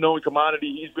an unknown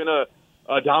commodity. He's been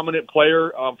a dominant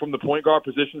player from the point guard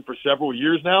position for several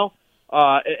years now,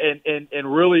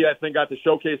 and really I think got to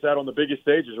showcase that on the biggest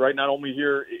stages, right? Not only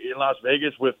here in Las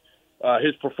Vegas with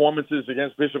his performances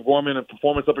against Bishop Gorman and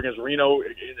performance up against Reno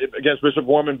against Bishop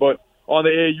Gorman, but on the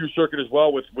AAU circuit as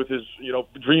well with his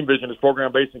Dream Vision, his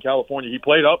program based in California. He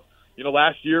played up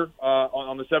last year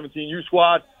on the 17U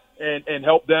squad and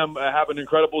helped them have an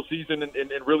incredible season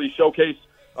and really showcase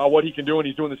what he can do, and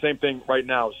he's doing the same thing right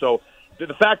now. So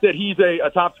the fact that he's a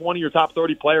top 20 or top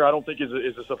 30 player, I don't think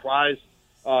is a surprise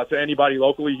to anybody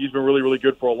locally. He's been really, really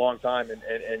good for a long time, and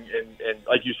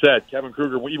like you said, Kevin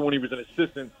Kruger, even when he was an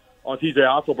assistant on TJ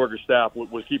Otzelberger's staff,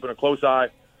 was keeping a close eye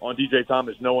on DJ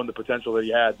Thomas, knowing the potential that he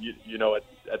had,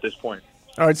 at this point.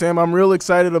 All right, Sam, I'm real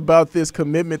excited about this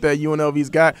commitment that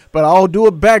UNLV's got, but I'll do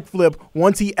a backflip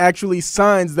once he actually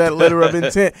signs that letter of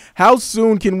intent. How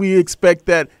soon can we expect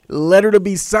that letter to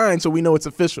be signed so we know it's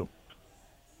official?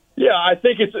 Yeah, I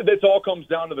think it all comes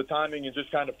down to the timing and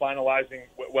just kind of finalizing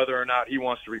whether or not he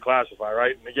wants to reclassify,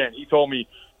 right? And again, he told me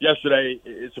yesterday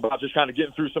it's about just kind of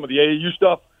getting through some of the AAU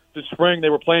stuff. This spring they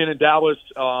were playing in Dallas,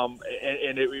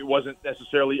 and it wasn't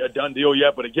necessarily a done deal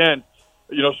yet. But again,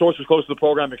 sources close to the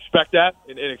program expect that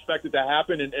and expect it to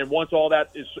happen. And once all that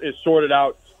is sorted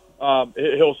out,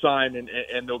 he'll sign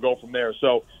and they'll go from there.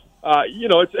 So,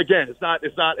 it's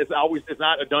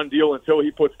not a done deal until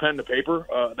he puts pen to paper.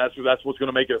 That's what's going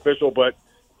to make it official. But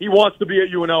he wants to be at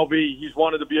UNLV. He's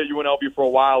wanted to be at UNLV for a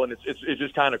while, and it's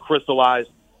just kind of crystallized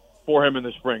for him in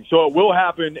the spring. So it will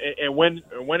happen, and when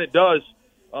it does.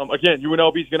 Again,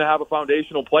 UNLV is going to have a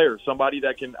foundational player, somebody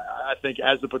that I think,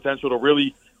 has the potential to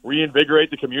really reinvigorate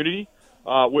the community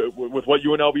with what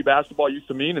UNLV basketball used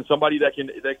to mean, and somebody that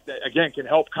can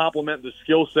help complement the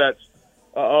skill sets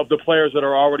of the players that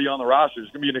are already on the roster.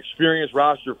 It's going to be an experienced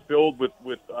roster filled with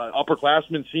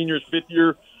upperclassmen, seniors,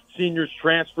 fifth-year seniors,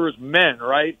 transfers, men,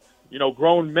 right?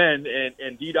 Grown men,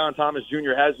 and De'Don Thomas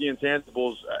Jr. has the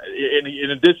intangibles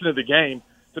in addition to the game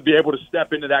to be able to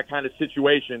step into that kind of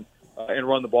situation and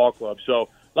run the ball club. So,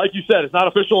 like you said, it's not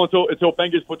official until pen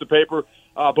gets put to paper.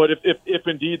 But if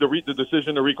indeed the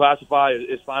decision to reclassify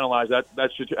is finalized, that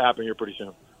should happen here pretty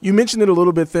soon. You mentioned it a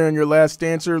little bit there in your last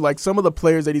answer, like some of the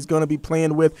players that he's going to be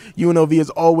playing with. UNLV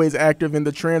is always active in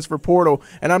the transfer portal.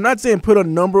 And I'm not saying put a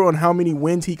number on how many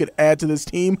wins he could add to this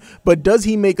team, but does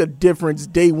he make a difference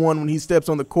day one when he steps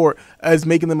on the court as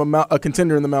making them a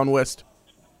contender in the Mountain West?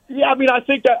 Yeah, I mean, I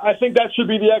think that should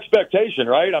be the expectation,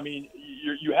 right? I mean,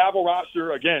 you have a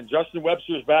roster, again, Justin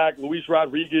Webster's back, Luis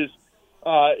Rodriguez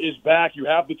is back. You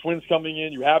have the twins coming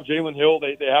in. You have Jalen Hill.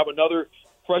 They have another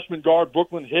freshman guard,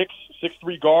 Brooklyn Hicks,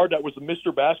 6'3" guard that was the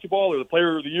Mr. Basketball or the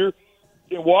Player of the Year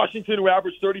in Washington, who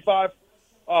averaged 35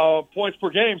 points per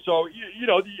game. So,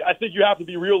 I think you have to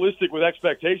be realistic with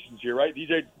expectations here, right?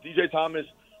 DJ Thomas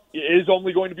is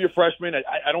only going to be a freshman.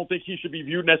 I don't think he should be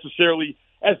viewed necessarily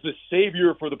as the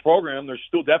savior for the program. There's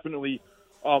still definitely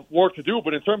work to do.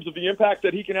 But in terms of the impact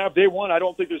that he can have day one, I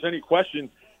don't think there's any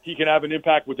question he can have an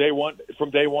impact from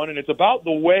day one. And it's about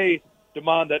the way,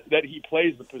 Damon, that he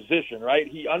plays the position, right?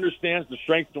 He understands the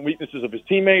strengths and weaknesses of his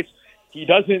teammates.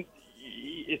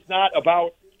 It's not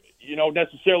about,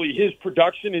 necessarily his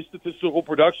production, his statistical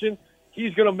production.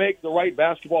 He's going to make the right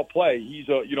basketball play. He's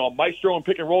a maestro in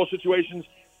pick and roll situations.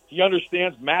 He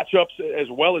understands matchups as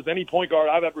well as any point guard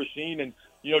I've ever seen, and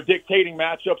dictating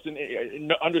matchups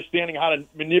and understanding how to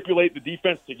manipulate the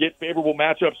defense to get favorable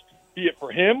matchups, be it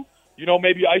for him,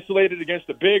 maybe isolated against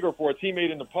a big or for a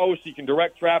teammate in the post. He can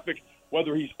direct traffic,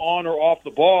 whether he's on or off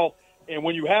the ball. And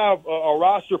when you have a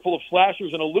roster full of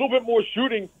slashers and a little bit more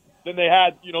shooting than they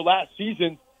had, last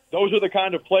season, those are the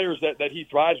kind of players that he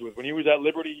thrives with. When he was at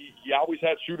Liberty, he always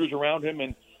had shooters around him,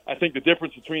 and I think the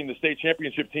difference between the state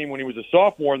championship team when he was a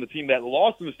sophomore and the team that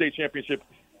lost in the state championship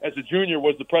as a junior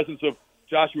was the presence of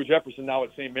Joshua Jefferson, now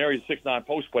at St. Mary's, a 6'9"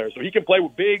 post player. So he can play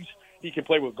with bigs, he can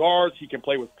play with guards, he can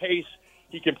play with pace,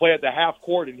 he can play at the half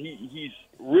court, and he's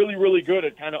really, really good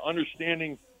at kind of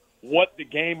understanding what the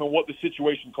game and what the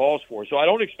situation calls for. So I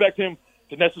don't expect him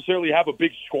to necessarily have a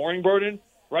big scoring burden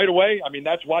right away. I mean,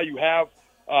 that's why you have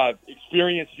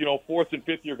experienced, fourth and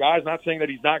fifth year guys. Not saying that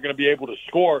he's not going to be able to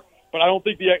score, but I don't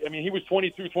think he was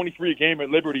 22, 23 a game at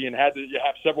Liberty and had to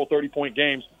have several 30-point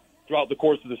games throughout the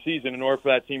course of the season in order for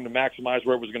that team to maximize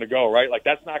where it was going to go, right? Like,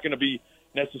 that's not going to be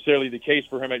necessarily the case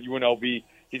for him at UNLV.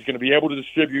 He's going to be able to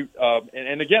distribute.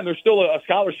 And again, there's still a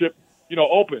scholarship,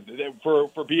 open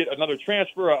for be it another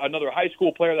transfer, another high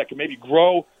school player that can maybe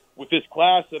grow with this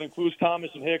class that includes Thomas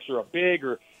and Hicks, or a big,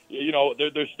 or,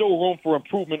 there's still room for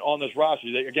improvement on this roster.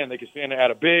 They can stand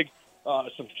at a big,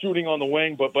 some shooting on the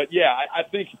wing. But yeah, I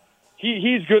think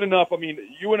he's good enough. I mean,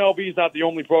 UNLV is not the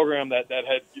only program that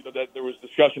had, that there was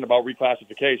discussion about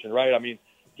reclassification, right? I mean,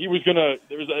 there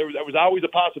was always a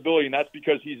possibility, and that's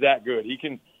because he's that good. He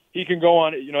can go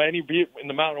on, be it in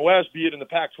the Mountain West, be it in the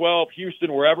Pac-12,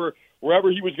 Houston, wherever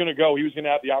he was going to go, he was going to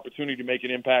have the opportunity to make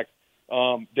an impact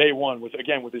day one with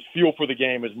his feel for the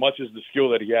game as much as the skill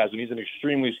that he has. And he's an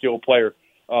extremely skilled player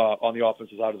on the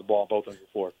offensive side of the ball, both ends of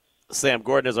the floor. Sam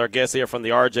Gordon is our guest here from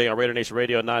the RJ on Raider Nation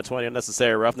Radio 920.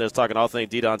 Unnecessary Roughness, talking all things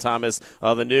De'Don Thomas,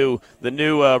 the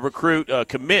new recruit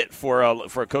commit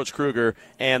for Coach Kruger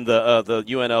and the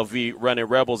UNLV Running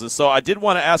Rebels. And so I did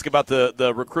want to ask about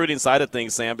the recruiting side of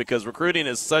things, Sam, because recruiting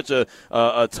is such a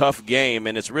tough game,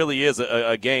 and it really is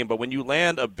a game. But when you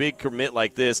land a big commit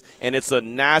like this, and it's a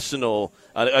national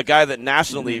a guy that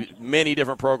nationally many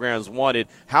different programs wanted,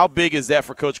 how big is that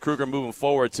for Coach Kruger moving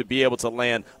forward to be able to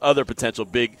land other potential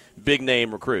big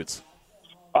name recruits?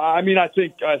 I mean, I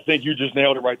think you just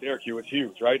nailed it right there, Q. It's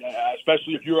huge, right?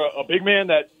 Especially if you're a big man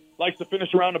that likes to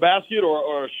finish around the basket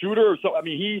or a shooter or so. I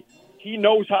mean, he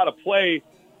knows how to play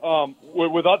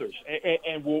with others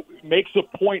and makes a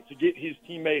point to get his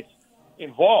teammates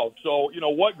involved. So,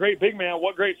 what great big man,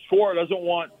 what great scorer doesn't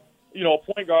want,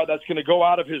 a point guard that's going to go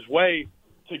out of his way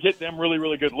to get them really,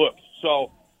 really good looks.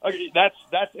 So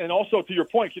that's and also to your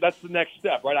point, that's the next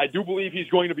step, right? I do believe he's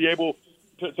going to be able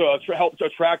to help to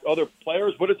attract other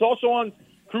players, but it's also on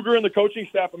Kruger and the coaching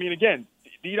staff. I mean, again,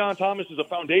 De'Don Thomas is a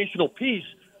foundational piece,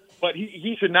 but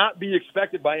he should not be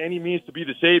expected by any means to be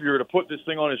the savior, to put this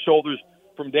thing on his shoulders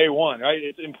from day one, right?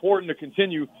 It's important to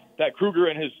continue that Kruger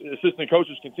and his assistant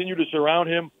coaches continue to surround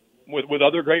him with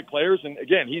other great players. And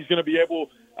again, he's going to be able,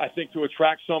 I think, to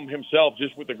attract some himself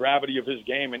just with the gravity of his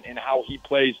game and how he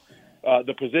plays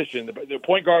the position. The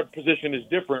point guard position is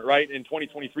different, right? In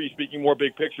 2023, speaking more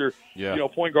big picture,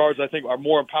 point guards, I think, are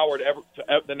more empowered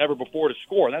than ever before to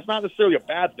score. And that's not necessarily a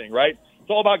bad thing, right? It's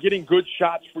all about getting good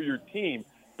shots for your team.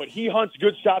 But he hunts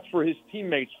good shots for his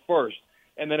teammates first.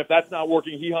 And then if that's not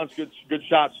working, he hunts good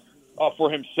shots for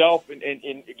himself. And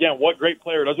again, what great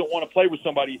player doesn't want to play with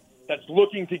somebody that's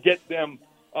looking to get them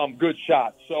good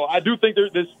shots? So I do think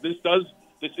this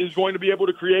is going to be able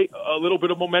to create a little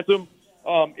bit of momentum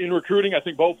in recruiting. I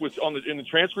think both in the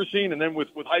transfer scene and then with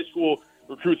high school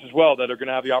recruits as well that are going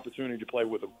to have the opportunity to play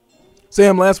with them.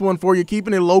 Sam, last one for you.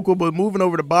 Keeping it local but moving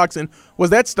over to boxing, was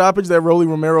that stoppage that Rolly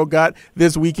Romero got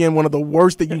this weekend one of the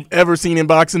worst that you've ever seen in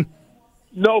boxing?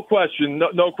 No question.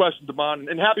 No question, Damon.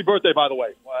 And happy birthday, by the way.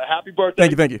 Happy birthday.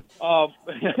 Thank you.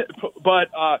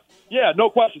 Yeah, no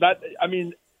question.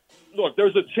 Look,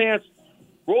 there's a chance.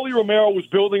 Rolly Romero was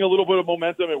building a little bit of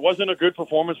momentum. It wasn't a good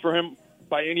performance for him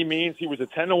by any means. He was a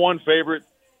 10-1 favorite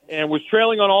and was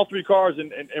trailing on all three cards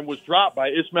and was dropped by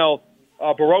Ismael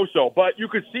Barroso. But you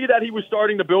could see that he was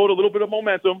starting to build a little bit of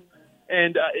momentum.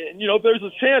 And there's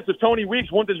a chance if Tony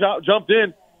Weeks wouldn't have jumped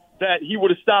in that he would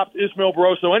have stopped Ismael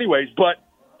Barroso anyways. But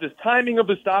the timing of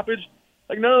the stoppage,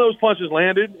 none of those punches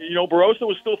landed. Barroso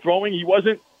was still throwing. He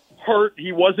wasn't hurt.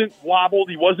 He wasn't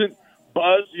wobbled. He wasn't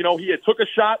buzzed. He had took a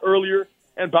shot earlier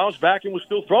and bounced back and was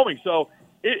still throwing. So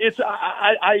it's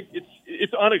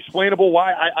unexplainable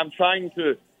why. I'm trying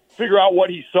to figure out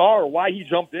what he saw or why he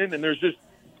jumped in, and there's just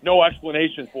no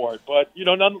explanation for it. But,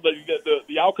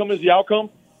 the outcome is the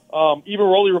outcome. Even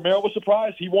Rolly Romero was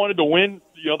surprised. He wanted to win,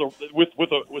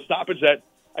 with stoppage that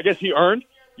I guess he earned.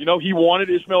 He wanted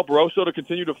Ismael Barroso to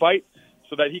continue to fight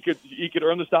so that he could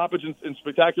earn the stoppage in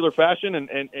spectacular fashion. And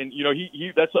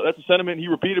that's a sentiment he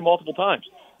repeated multiple times,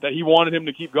 that he wanted him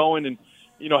to keep going and,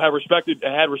 had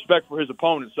respect for his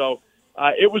opponent. So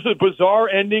it was a bizarre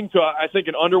ending to, I think,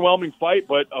 an underwhelming fight,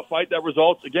 but a fight that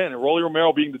results, again, in Rolly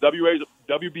Romero being the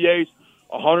WBA's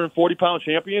 140-pound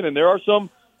champion, and there are some,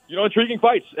 intriguing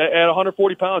fights at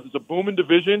 140 pounds. It's a booming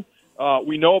division.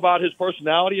 We know about his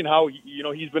personality and how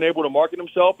he's been able to market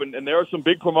himself, and there are some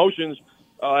big promotions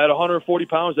at 140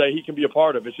 pounds that he can be a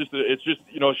part of. It's just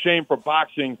a shame for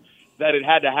boxing that it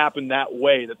had to happen that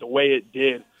way, that the way it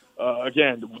did.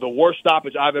 Again, the worst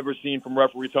stoppage I've ever seen from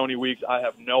referee Tony Weeks. I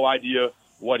have no idea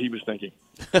what he was thinking.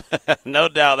 No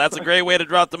doubt. That's a great way to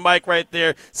drop the mic right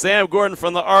there. Sam Gordon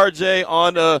from the RJ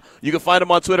on you can find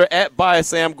him on Twitter at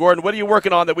 @BySamGordon. What are you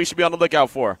working on that we should be on the lookout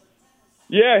for?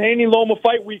 Yeah, Haney-Loma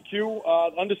Fight Week, Q.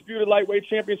 Undisputed lightweight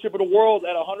championship of the world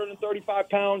at 135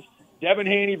 pounds. Devin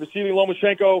Haney, Vasily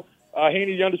Lomachenko.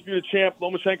 Haney, the undisputed champ.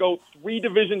 Lomachenko,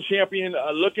 3-division champion.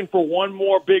 Looking for one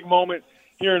more big moment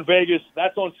here in Vegas.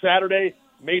 That's on Saturday,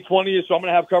 May 20th. So I'm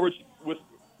going to have coverage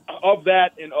of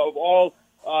that and of all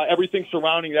everything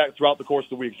surrounding that throughout the course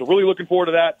of the week. So really looking forward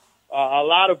to that. A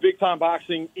lot of big-time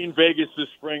boxing in Vegas this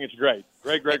spring. It's great.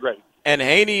 Great. And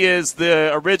Haney is the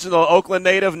original Oakland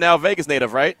native, now Vegas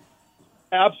native, right?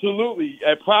 Absolutely.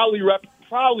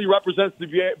 Proudly represents the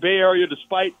Bay Area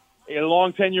despite a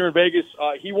long tenure in Vegas.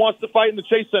 He wants to fight in the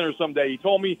Chase Center someday. He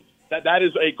told me that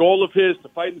is a goal of his, to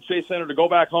fight in the Chase Center, to go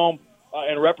back home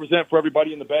and represent for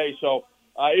everybody in the Bay. So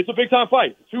it's a big-time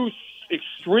fight. 2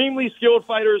 extremely skilled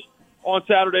fighters on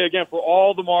Saturday, again, for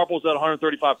all the marbles at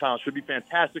 135 pounds. Should be a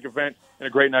fantastic event and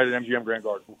a great night at MGM Grand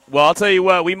Garden. Well, I'll tell you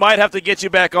what, we might have to get you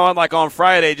back on on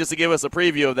Friday just to give us a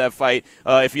preview of that fight,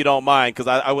 if you don't mind, because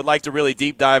I would like to really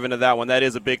deep dive into that one. That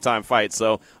is a big-time fight.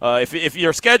 So if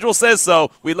your schedule says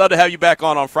so, we'd love to have you back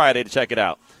on Friday to check it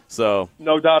out. So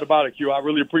no doubt about it, Q. I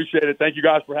really appreciate it. Thank you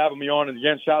guys for having me on. And,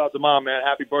 again, shout out to Mom, man.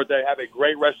 Happy birthday. Have a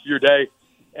great rest of your day.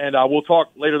 And we'll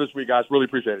talk later this week, guys. Really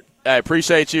appreciate it. I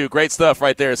appreciate you. Great stuff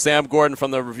right there. Sam Gordon from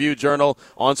the Review Journal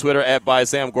on Twitter at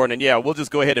 @BySamGordon. And, yeah, we'll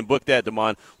just go ahead and book that,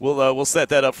 Damon. We'll set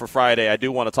that up for Friday. I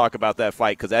do want to talk about that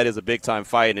fight because that is a big-time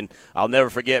fight. And I'll never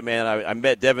forget, man, I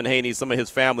met Devin Haney, some of his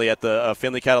family at the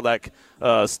Finley Cadillac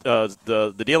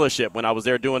the dealership when I was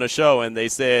there doing a show. And they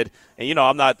said, and,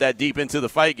 I'm not that deep into the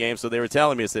fight game, so they were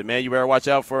telling me, I said, man, you better watch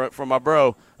out for my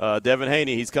bro, Devin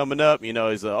Haney. He's coming up.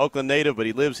 He's an Oakland native, but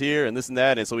he lives here and this and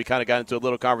that. And so we kind of got into a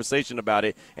little conversation about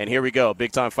it. And here we go.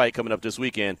 Big-time fight coming up this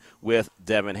weekend with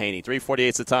Devin Haney.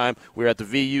 3:48's the time. We're at the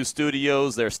VU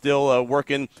studios. They're still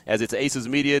working, as it's Aces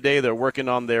Media Day. They're working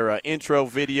on their intro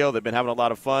video. They've been having a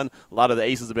lot of fun. A lot of the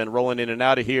Aces have been rolling in and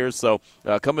out of here. So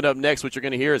coming up next, what you're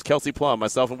going to hear is Kelsey Plum.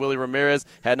 Myself and Willie Ramirez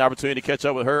had an opportunity to catch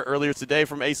up with her earlier today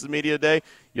from Aces Media Day.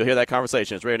 You'll hear that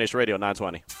conversation. It's Radio Nation Radio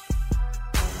 920.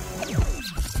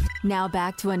 Now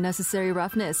back to Unnecessary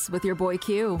Roughness with your boy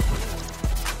Q.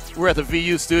 We're at the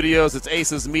VU studios. It's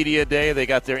Aces Media Day. They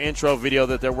got their intro video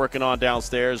that they're working on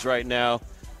downstairs right now.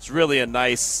 It's really a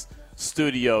nice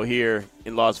studio here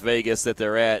in Las Vegas that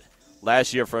they're at.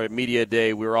 Last year for Media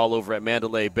Day, we were all over at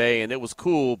Mandalay Bay, and it was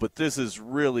cool, but this is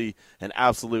really an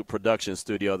absolute production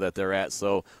studio that they're at.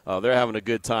 So they're having a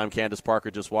good time. Candace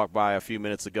Parker just walked by a few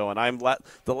minutes ago, and I'm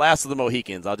the last of the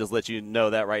Mohicans. I'll just let you know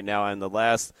that right now. I'm the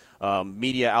last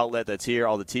media outlet that's here.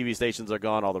 All the TV stations are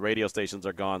gone. All the radio stations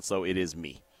are gone, so it is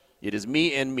me. It is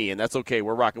me, and that's okay.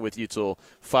 We're rocking with you till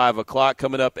 5 o'clock.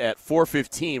 Coming up at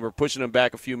 4:15, we're pushing him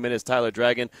back a few minutes. Tyler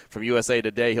Dragon from USA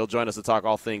Today. He'll join us to talk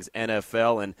all things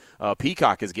NFL. And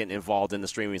Peacock is getting involved in the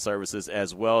streaming services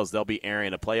as well, as they'll be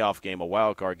airing a playoff game, a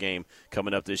wild card game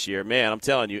coming up this year. Man, I'm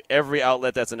telling you, every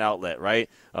outlet that's an outlet, right?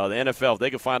 The NFL, if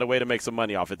they can find a way to make some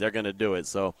money off it, they're going to do it.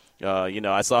 So,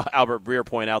 I saw Albert Breer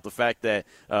point out the fact that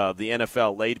the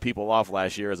NFL laid people off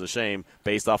last year is a shame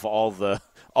based off of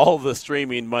all the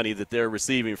streaming money that they're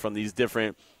receiving from these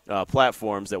different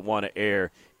platforms that want to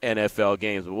air NFL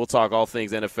games. But we'll talk all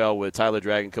things NFL with Tyler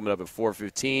Dragon coming up at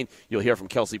 4:15. You'll hear from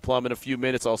Kelsey Plum in a few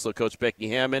minutes. Also, Coach Becky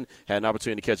Hammond had an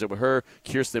opportunity to catch up with her.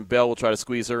 Kirsten Bell will try to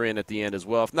squeeze her in at the end as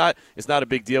well. If not, it's not a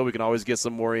big deal. We can always get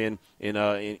some more in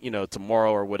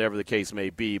tomorrow or whatever the case may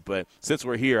be. But since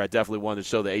we're here, I definitely wanted to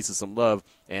show the Aces some love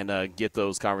and get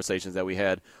those conversations that we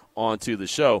had onto the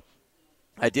show.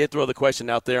 I did throw the question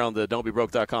out there on the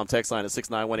don'tbebroke.com text line at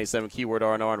 69187, keyword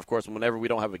R&R. And, of course, whenever we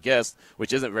don't have a guest,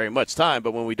 which isn't very much time,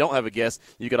 but when we don't have a guest,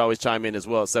 you could always chime in as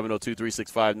well at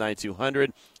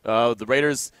 702-365-9200. The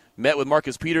Raiders met with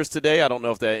Marcus Peters today. I don't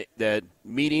know if that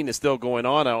meeting is still going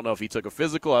on. I don't know if he took a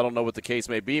physical. I don't know what the case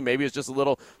may be. Maybe it's just a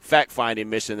little fact-finding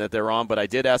mission that they're on. But I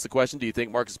did ask the question, do you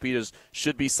think Marcus Peters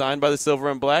should be signed by the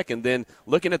Silver and Black? And then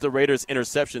looking at the Raiders'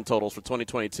 interception totals for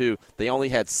 2022, they only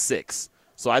had 6.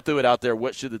 So I threw it out there.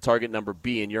 What should the target number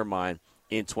be in your mind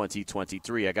in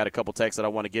 2023? I got a couple texts that I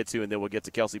want to get to, and then we'll get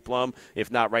to Kelsey Plum. If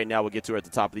not right now, we'll get to her at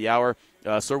the top of the hour.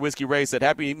 Sir Whiskey Ray said,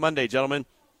 happy Monday, gentlemen.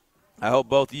 I hope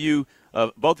both you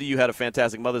Both of you had a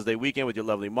fantastic Mother's Day weekend with your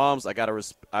lovely moms. I got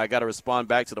to respond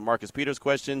back to the Marcus Peters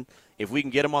question. If we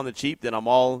can get him on the cheap, then I'm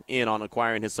all in on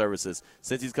acquiring his services.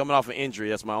 Since he's coming off an injury,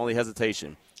 that's my only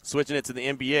hesitation. Switching it to the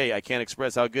NBA, I can't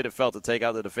express how good it felt to take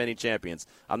out the defending champions.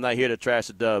 I'm not here to trash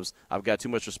the Dubs. I've got too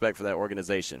much respect for that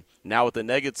organization. Now with the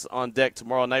Nuggets on deck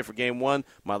tomorrow night for Game 1,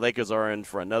 my Lakers are in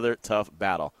for another tough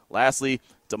battle. Lastly,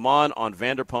 Damon on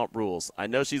Vanderpump Rules. I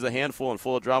know she's a handful and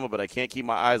full of drama, but I can't keep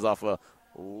my eyes off of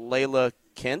Layla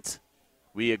Kent.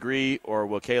 We agree, or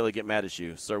will Kayla get mad at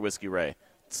you? Sir Whiskey Ray.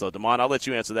 So, Damon, I'll let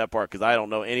you answer that part because I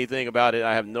don't know anything about it.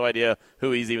 I have no idea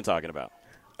who he's even talking about.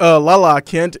 Lala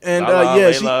Kent, and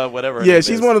Layla, whatever. Yeah,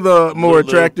 she's one of the more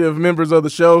attractive members of the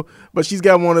show, but she's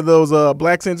got one of those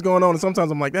black scents going on, and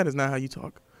sometimes I'm like, that is not how you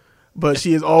talk. But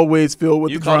she is always filled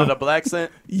with you the call drama. it a black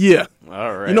scent? Yeah.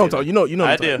 All right. You know what I'm talking. You know. I what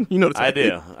I'm do. talking. You know. What I'm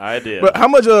talking. I do. But how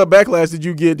much backlash did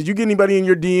you get? Did you get anybody in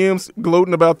your DMs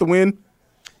gloating about the win?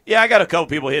 Yeah, I got a couple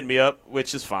people hitting me up,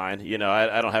 which is fine. You know,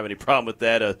 I don't have any problem with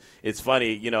that. It's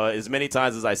funny, you know, as many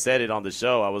times as I said it on the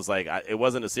show, I was like, it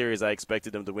wasn't a series I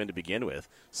expected them to win to begin with.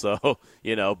 So,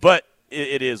 you know, but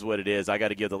it is what it is. I got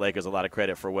to give the Lakers a lot of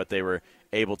credit for what they were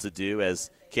able to do as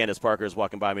Candace Parker is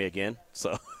walking by me again.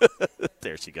 So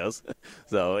there she goes.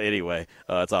 So anyway,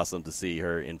 it's awesome to see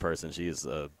her in person. She is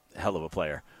a hell of a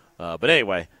player. But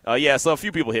anyway, so a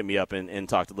few people hit me up and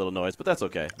talked a little noise, but that's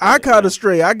okay. I caught a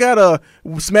stray. I got a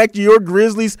smack your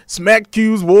Grizzlies, smack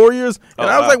Q's Warriors, and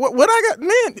I was like, what I got?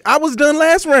 Man, I was done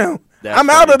last round. I'm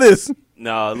funny. Out of this.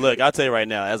 No, look, I'll tell you right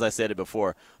now, as I said it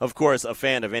before, of course, a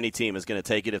fan of any team is going to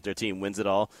take it if their team wins it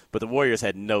all, but the Warriors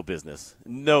had no business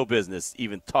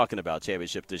even talking about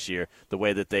championship this year, the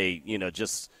way that they, you know,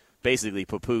 just basically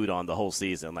poo-pooed on the whole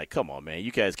season. Like, come on, man,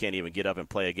 you guys can't even get up and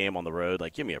play a game on the road.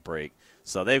 Like, give me a break.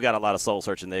 So they've got a lot of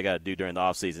soul-searching they got to do during the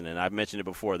offseason, and I've mentioned it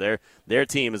before. Their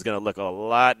team is going to look a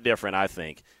lot different, I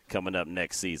think, coming up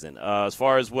next season. As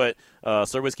far as what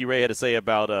Sir Whiskey Ray had to say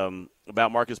about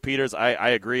Marcus Peters, I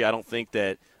agree. I don't think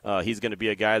that he's going to be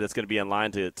a guy that's going to be in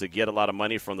line to get a lot of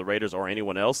money from the Raiders or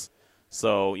anyone else.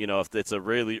 So, you know, if it's a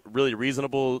really, really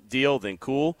reasonable deal, then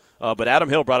cool. But Adam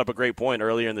Hill brought up a great point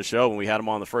earlier in the show when we had him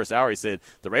on the first hour. He said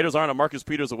the Raiders aren't a Marcus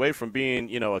Peters away from being,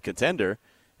 you know, a contender.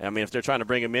 I mean, if they're trying to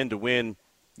bring him in to win,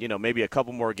 you know, maybe a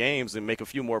couple more games and make a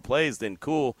few more plays, then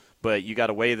cool. But you got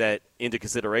to weigh that into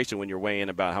consideration when you're weighing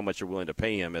about how much you're willing to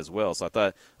pay him as well. So I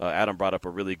thought Adam brought up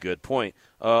a really good point.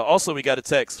 Also, we got a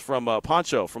text from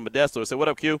Poncho from Modesto. He said, what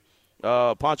up, Q?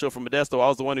 Poncho from Modesto. I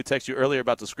was the one who texted you earlier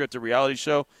about the scripted reality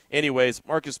show. Anyways,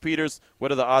 Marcus Peters,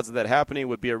 what are the odds of that happening?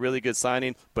 Would be a really good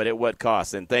signing, but at what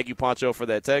cost? And thank you, Poncho, for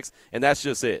that text. And that's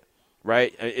just it.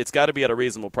 Right? It's got to be at a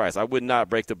reasonable price. I would not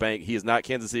break the bank. He is not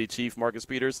Kansas City Chief Marcus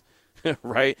Peters,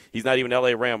 right? He's not even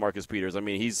L.A. Ram Marcus Peters. I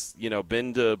mean, he's, you know,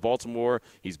 been to Baltimore.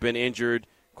 He's been injured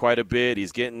quite a bit.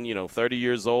 He's getting, you know, 30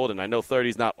 years old, and I know 30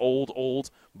 is not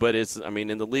old, but it's, I mean,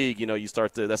 in the league, you know,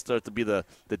 that starts to be the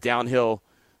downhill,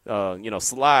 you know,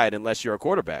 slide unless you're a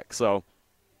quarterback. So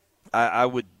I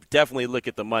would definitely look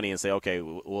at the money and say, okay,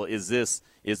 well, is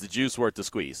the juice worth the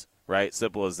squeeze? Right?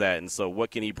 Simple as that. And so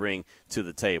what can he bring to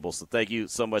the table? So thank you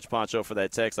so much, Poncho, for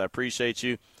that text. I appreciate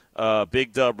you.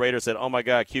 Big Dub Raider said, oh, my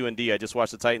God, Q&D, I just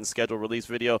watched the Titans schedule release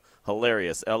video.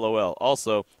 Hilarious. LOL.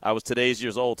 Also, I was today's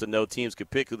years old to know teams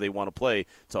could pick who they want to play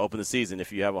to open the season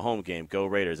if you have a home game. Go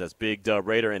Raiders. That's Big Dub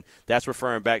Raider. And that's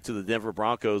referring back to the Denver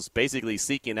Broncos basically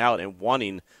seeking out and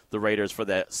wanting the Raiders for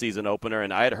that season opener.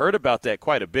 And I had heard about that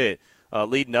quite a bit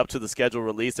leading up to the schedule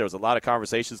release. There was a lot of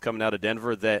conversations coming out of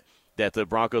Denver that the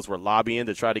Broncos were lobbying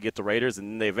to try to get the Raiders, and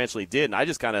then they eventually did. And I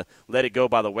just kind of let it go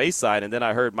by the wayside. And then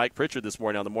I heard Mike Pritchard this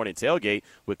morning on the morning tailgate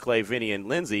with Clay, Vinny, and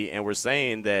Lindsey, and we're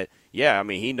saying that, yeah, I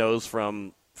mean, he knows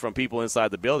from people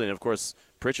inside the building. Of course,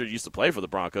 Pritchard used to play for the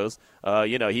Broncos.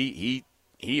 You know, he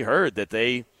heard that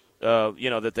they, you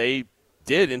know, that they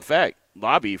did, in fact,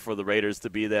 lobby for the Raiders to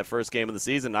be that first game of the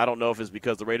season. I don't know if it's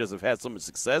because the Raiders have had so much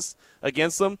success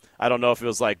against them. I don't know if it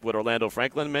was like what Orlando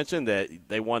Franklin mentioned, that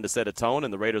they wanted to set a tone,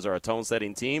 and the Raiders are a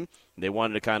tone-setting team. They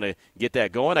wanted to kind of get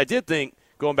that going. I did think,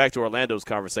 going back to Orlando's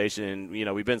conversation, and, you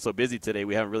know, we've been so busy today,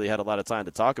 we haven't really had a lot of time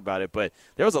to talk about it, but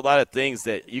there was a lot of things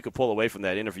that you could pull away from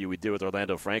that interview we did with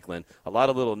Orlando Franklin, a lot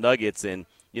of little nuggets. And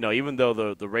you know, even though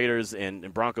the Raiders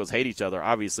and Broncos hate each other,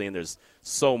 obviously, and there's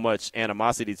so much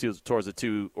animosity towards the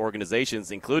two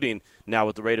organizations, including now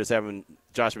with the Raiders having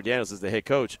Josh McDaniels as the head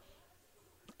coach,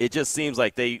 it just seems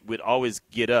like they would always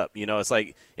get up. You know, it's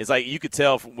like you could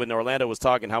tell when Orlando was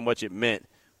talking how much it meant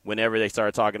whenever they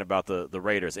started talking about the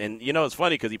Raiders. And, it's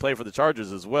funny because he played for the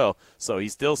Chargers as well. So he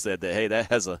still said that, hey, that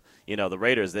has the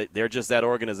Raiders, they're just that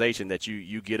organization that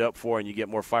you get up for and you get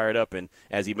more fired up. And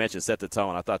as he mentioned, set the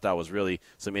tone. I thought that was really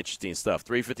some interesting stuff.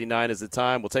 3:59 is the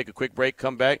time. We'll take a quick break,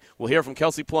 come back. We'll hear from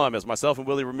Kelsey Plum as myself and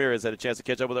Willie Ramirez had a chance to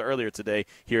catch up with her earlier today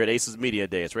here at Aces Media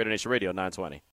Day. It's Raider Nation Radio 920.